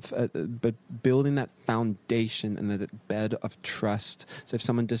 but but building that foundation and that bed of trust. So if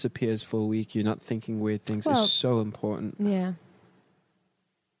someone disappears for a week, you're not thinking weird things. Is so important. Yeah.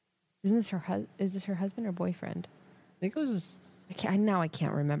 Is this her husband or boyfriend? I think it was. I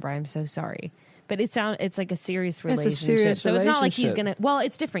can't remember. I'm so sorry. But it's like a serious relationship. It's a serious so it's not like he's relationship. well,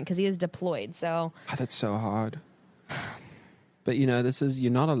 it's different because he is deployed. So That's so hard. But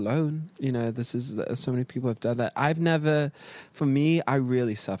you're not alone. So many people have done that. For me, I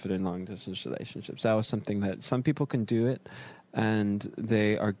really suffered in long distance relationships. That was something that some people can do it, and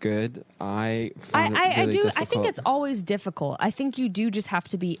they are good. I find it really difficult. I think it's always difficult. I think you do just have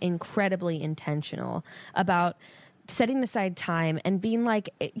to be incredibly intentional about setting aside time and being like,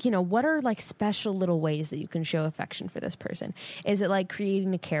 what are like special little ways that you can show affection for this person? Is it like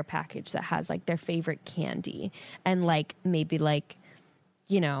creating a care package that has like their favorite candy and like maybe like,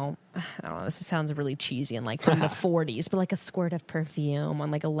 I don't know, this sounds really cheesy and like from the 40s, but like a squirt of perfume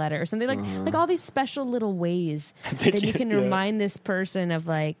on like a letter or something like all these special little ways that you can remind this person of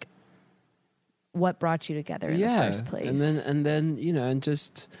like, what brought you together in the first place. And then and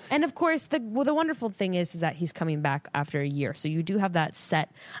just. And of course, the wonderful thing is that he's coming back after a year, so you do have that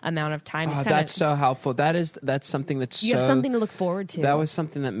set amount of time. Oh, that's so helpful. That's something that's you have something to look forward to. That was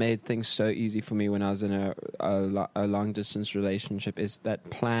something that made things so easy for me when I was in a long distance relationship. Is that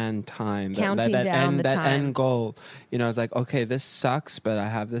planned time, counting that down the time, end goal. I was like, okay, this sucks, but I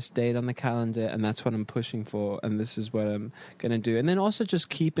have this date on the calendar, and that's what I'm pushing for, and this is what I'm gonna do. And then also just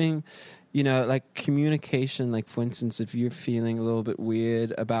keeping. Like communication, like for instance, if you're feeling a little bit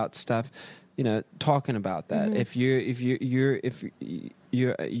weird about stuff, talking about that. Mm-hmm.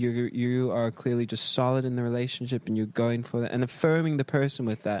 If you are clearly just solid in the relationship and you're going for that and affirming the person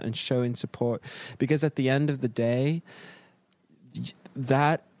with that and showing support, because at the end of the day,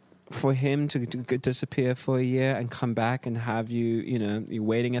 that for him to disappear for a year and come back and have you're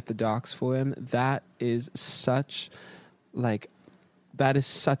waiting at the docks for him, that is such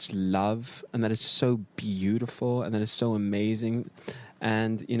love, and that is so beautiful, and that is so amazing,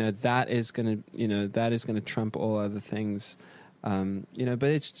 and that is gonna trump all other things, but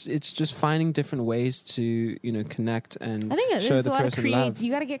it's just finding different ways to connect and I think show the person love.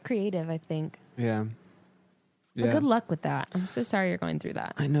 You got to get creative, I think. Yeah. Well, good luck with that. I'm so sorry you're going through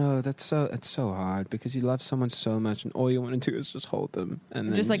that. I know it's so hard because you love someone so much, and all you want to do is just hold them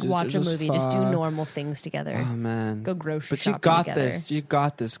and just then watch a movie, just do normal things together. Oh man, go grocery shopping. But you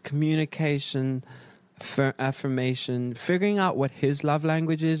got this. Communication, affirmation, figuring out what his love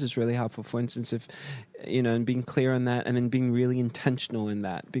language is really helpful. For instance, if and being clear on that, and then being really intentional in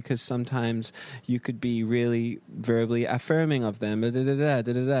that, because sometimes you could be really verbally affirming of them,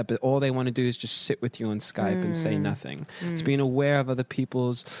 but all they want to do is just sit with you on Skype and say nothing. So being aware of other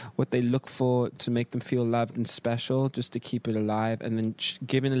people's, what they look for to make them feel loved and special, just to keep it alive, and then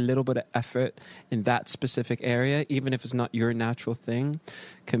giving a little bit of effort in that specific area, even if it's not your natural thing,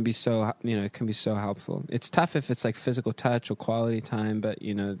 can be so helpful. It's tough if it's like physical touch or quality time, but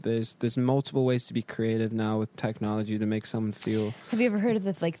there's multiple ways to be creative now with technology to make someone feel. Have you ever heard of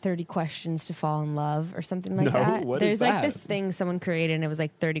the 30 questions to fall in love or something like that? What There's is that? this thing someone created, and it was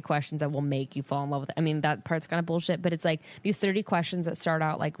 30 questions that will make you fall in love with it. I mean, that part's kind of bullshit, but it's these 30 questions that start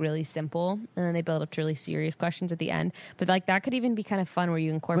out really simple, and then they build up to really serious questions at the end. But that could even be kind of fun where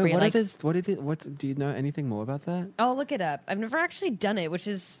you incorporate. Wait, what do you know anything more about that? I'll look it up. I've never actually done it, which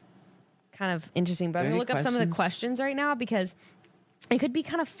is kind of interesting, but I'm going to look up some of the questions right now, because it could be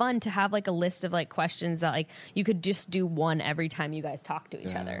kind of fun to have a list of questions that you could just do one every time you guys talk to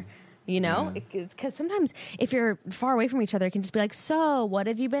each other. Because sometimes if you're far away from each other, it can just be so what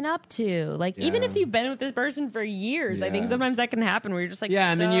have you been up to? Even if you've been with this person for years, I think sometimes that can happen where you're just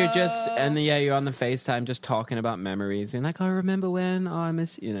and then you're on the FaceTime just talking about memories. You're like, oh, remember when? Oh, I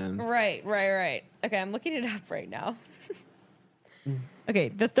miss, Right. Okay, I'm looking it up right now. Okay,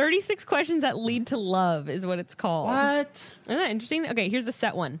 the 36 questions that lead to love is what it's called. What? Isn't that interesting? Okay, here's the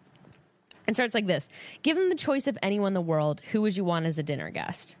set one. It starts like this. Given the choice of anyone in the world, who would you want as a dinner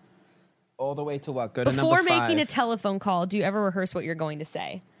guest? All the way to what? Go to Before number 5. making a telephone call, do you ever rehearse what you're going to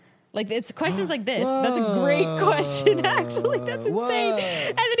say? It's questions like this. That's a great question, actually. That's insane.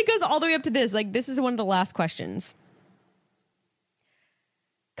 And then it goes all the way up to this. This is one of the last questions.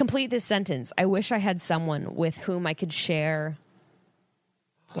 Complete this sentence. I wish I had someone with whom I could share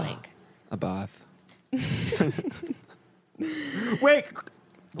blank. A bath. Wait,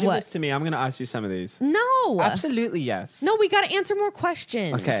 give What? this to me. I'm going to ask you some of these. No. Absolutely, yes. No, we got to answer more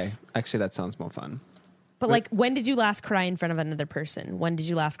questions. Okay, actually, that sounds more fun. But when did you last cry in front of another person? When did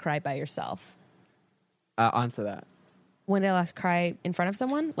you last cry by yourself? Answer that. When did I last cry in front of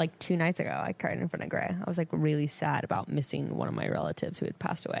someone? 2 nights ago, I cried in front of Gray. I was really sad about missing one of my relatives who had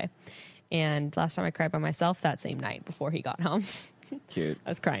passed away. And last time I cried by myself, that same night before he got home. Cute. I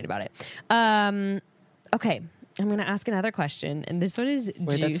was crying about it. Okay, I'm going to ask another question, and this one is juicy.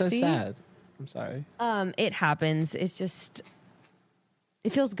 Wait, that's so sad. I'm sorry. It happens. It's just,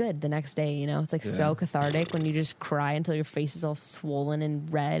 it feels good the next day, It's so cathartic when you just cry until your face is all swollen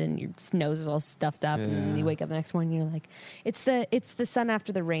and red and your nose is all stuffed up, and then you wake up the next morning and you're it's the sun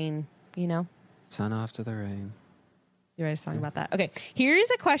after the rain, Sun after the rain. You ready to talk about that? Okay, here's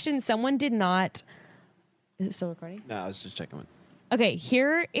a question someone did not. Is it still recording? No, I was just checking one. Okay,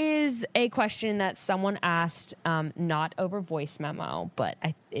 here is a question that someone asked, not over voice memo, but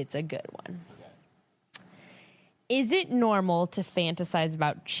it's a good one. Okay. Is it normal to fantasize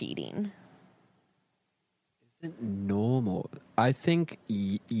about cheating? Is it normal? I think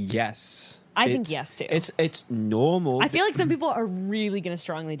yes. I think yes, too. It's normal. I feel like some people are really going to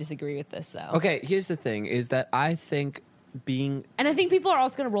strongly disagree with this, though. Okay, here's the thing, is that I think And I think people are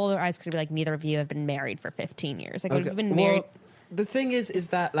also going to roll their eyes because they'll be like, neither of you have been married for 15 years. We've been married. the thing is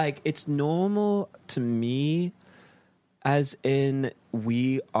that like it's normal to me, as in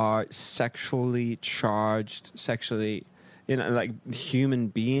we are sexually charged, like human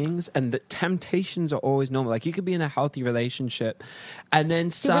beings, and the temptations are always normal. Like you could be in a healthy relationship, and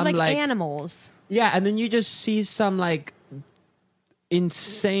then some We're like animals. Yeah, and then you just see some like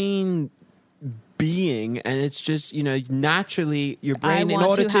insane being, and it's just, you know, naturally your brain I in want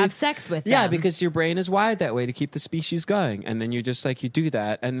order to have sex with yeah, them. because your brain is wired that way to keep the species going, and then you're just like, you do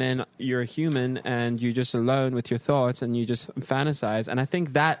that, and then you're a human and you're just alone with your thoughts and you just fantasize, and I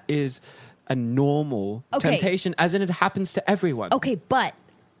think that is a normal temptation, as in it happens to everyone. Okay, but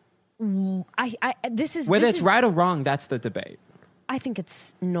this is Whether this it's is, right or wrong, that's the debate. I think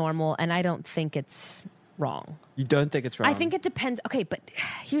it's normal, and I don't think it's wrong. You don't think it's wrong? I think it depends. Okay, but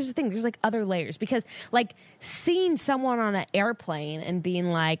here's the thing. There's like other layers, because like seeing someone on an airplane and being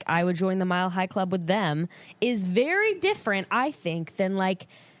like, I would join the Mile High Club with them is very different, I think, than like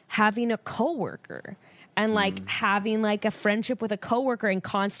having a coworker and like having like a friendship with a coworker and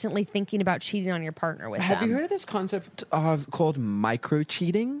constantly thinking about cheating on your partner with them. Have you heard of this concept called micro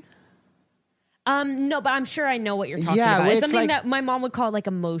cheating? No, but I'm sure I know what you're talking Yeah, about. where It's it's something like- that my mom would call like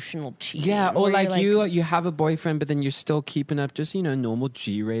emotional cheating. Yeah, or where like you're you have a boyfriend, but then you're still keeping up just, you know, normal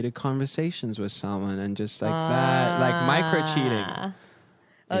G-rated conversations with someone, and just like that, like micro cheating.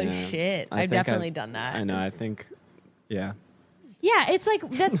 Oh You know, shit! I I've think definitely done that. I know. I think, yeah. Yeah, it's like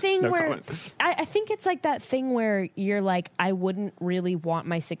that thing No where comment. I think it's like that thing where you're like, I wouldn't really want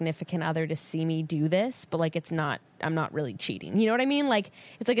my significant other to see me do this, but like I'm not really cheating. You know what I mean? Like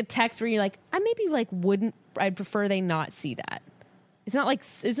it's like a text where you're like, I maybe like I'd prefer they not see that. It's not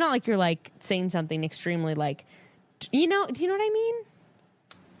like you're like saying something extremely like, do you know what I mean?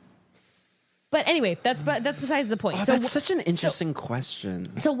 But anyway, that's besides the point. Oh, So that's such an interesting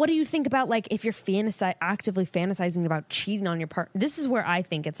question. So what do you think about like if you're actively fantasizing about cheating on your partner? This is where I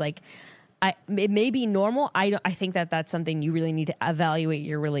think it's like, it may be normal. I think that's something you really need to evaluate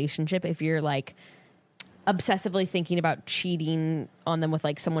your relationship if you're like obsessively thinking about cheating on them with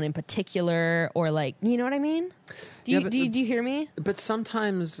like someone in particular, or like, you know what I mean? Do you hear me? But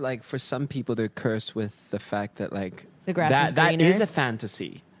sometimes, like for some people, they're cursed with the fact that like The grass is that greener. is a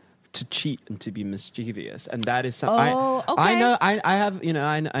fantasy. To cheat and to be mischievous, and that is something. Oh, okay. I know. I have. You know.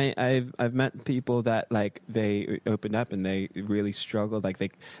 I've met people that like they opened up and they really struggled. Like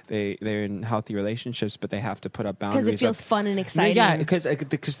they're in healthy relationships, but they have to put up boundaries Because it feels fun and exciting. Yeah,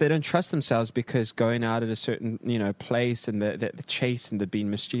 because they don't trust themselves, because going out at a certain place and the chase and the being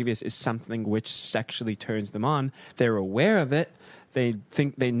mischievous is something which sexually turns them on. They're aware of it. They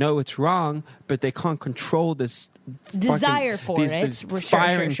think they know it's wrong, but they can't control this Desire for these it.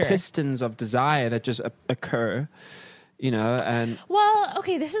 firing Sure. pistons of desire that just occur, and Well,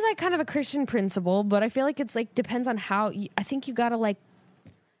 okay, this is like kind of a Christian principle, but I feel like it's like depends on how. I think you got to like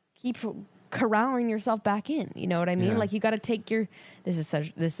keep corralling yourself back in. You know what I mean? Yeah. Like you got to take your.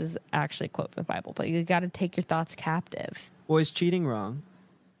 This is actually a quote from the Bible, but you got to take your thoughts captive. well, is cheating wrong?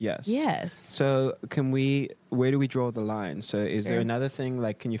 Yes. Yes. So where do we draw the line? So is there Sure. another thing,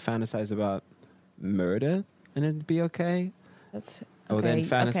 like, can you fantasize about murder and it'd be okay? That's Oh, okay. then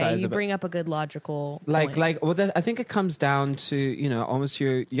fantasize okay, you about- bring up a good logical Like, point. I think it comes down to, almost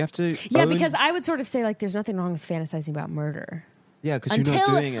you have to. Yeah, own- because I would sort of say like there's nothing wrong with fantasizing about murder. Yeah, because you're not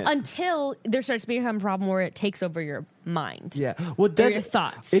doing it. Until there starts to become a problem where it takes over your mind. Yeah. Well, your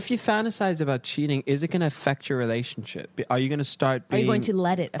thoughts. If you fantasize about cheating, is it going to affect your relationship? Are you going to start Are you being? going to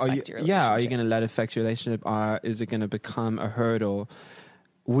let it affect your relationship? Yeah. Are you going to let it affect your relationship? Or is it going to become a hurdle?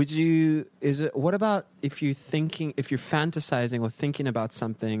 What about if you're fantasizing or thinking about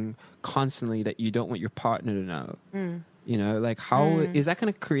something constantly that you don't want your partner to know? Like how is that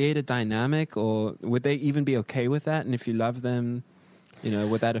going to create a dynamic, or would they even be okay with that? And if you love them,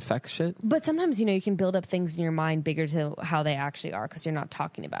 would that affect shit? But sometimes, you can build up things in your mind bigger to how they actually are because you're not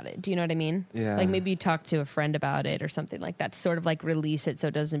talking about it. Do you know what I mean? Yeah. Like maybe you talk to a friend about it or something like that, sort of like release it so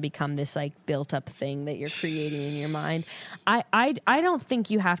it doesn't become this like built up thing that you're creating in your mind. I don't think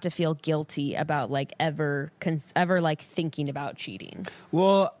you have to feel guilty about like ever like thinking about cheating.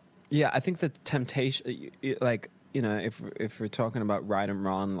 Well, yeah, I think the temptation, like, if we're talking about right and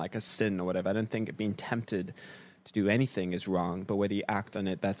wrong, like a sin or whatever, I don't think being tempted to do anything is wrong, but whether you act on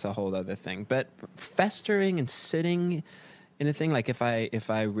it, that's a whole other thing. But festering and sitting in a thing, like if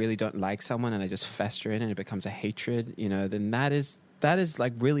I really don't like someone and I just fester in it and it becomes a hatred, then that is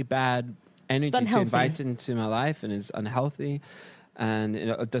like really bad energy to invite into my life, and is unhealthy, and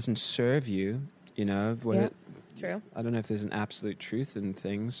it doesn't serve you. True. I don't know if there's an absolute truth in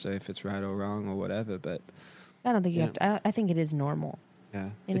things, so if it's right or wrong or whatever, but I don't think you have to. I think it is normal. Yeah,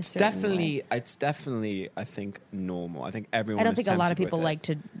 in a it's certain definitely, I think, normal. I think everyone. I don't is think a lot of tempted people with it. like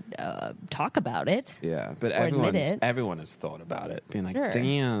to talk about it. Yeah, but or admit it. everyone has thought about it, being like, Sure.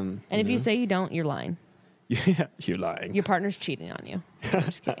 damn. And if you say you don't, you're lying. yeah, you're lying. Your partner's cheating on you. I'm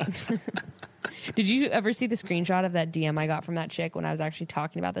just kidding. Did you ever see the screenshot of that DM I got from that chick when I was actually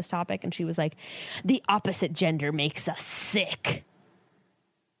talking about this topic? And she was like, the opposite gender makes us sick.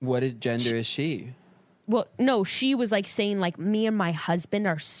 What gender is she? Well, no, she was like saying like me and my husband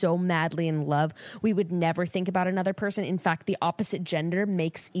are so madly in love. We would never think about another person. In fact, the opposite gender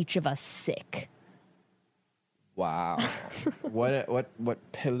makes each of us sick. Wow.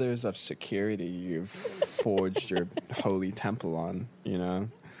 what pillars of security you've forged your holy temple on, you know?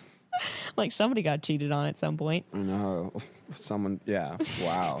 Like somebody got cheated on at some point. No. Someone, yeah.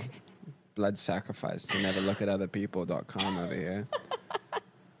 Wow. Blood sacrifice to never look at other people.com over here.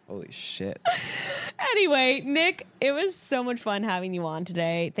 Holy shit. Anyway, Nick, it was so much fun having you on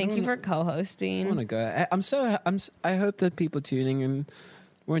today. Thank you for I co-hosting. want to go. I hope that people tuning in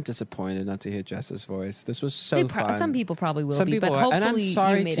weren't disappointed not to hear Jess's voice. This was so fun. Some people probably will Some be, people but are, hopefully and I'm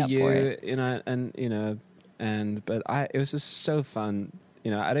sorry you made to up you, for it. you know, but it was just so fun. You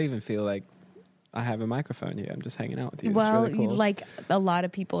know, I don't even feel like I have a microphone here. I'm just hanging out with you. Well, it's really cool. like a lot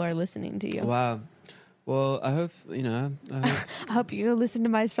of people are listening to you. Wow. Well, I hope, you know. I hope you listen to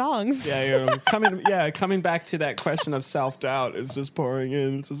my songs. Coming back to that question of self-doubt is just pouring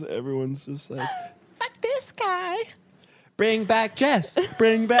in. It's just everyone's just like, fuck this guy. Bring back Jess.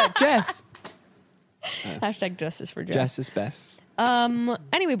 Bring back Jess. Hashtag justice for Jess. Jess is best.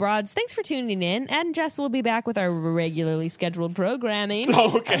 Anyway, broads, thanks for tuning in. And Jess will be back with our regularly scheduled programming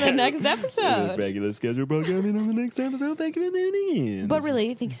Okay. on the next episode. Regular schedule programming on the next episode. Thank you for tuning in. But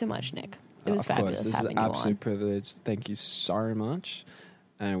really, thank you so much, Nick. It was of fabulous course, this is having an you absolute on. privilege. Thank you so much.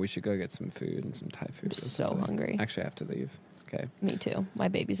 And we should go get some food and some Thai food. I'm so hungry. Actually, I have to leave. Okay. Me too. My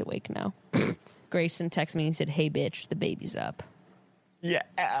baby's awake now. Grayson texted me and said, "Hey, bitch, the baby's up." Yeah.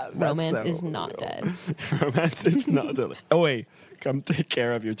 Romance is not dead. Romance is not dead. Oh, wait. Come take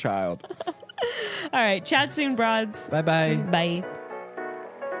care of your child. All right. Chat soon, broads. Bye-bye. Bye.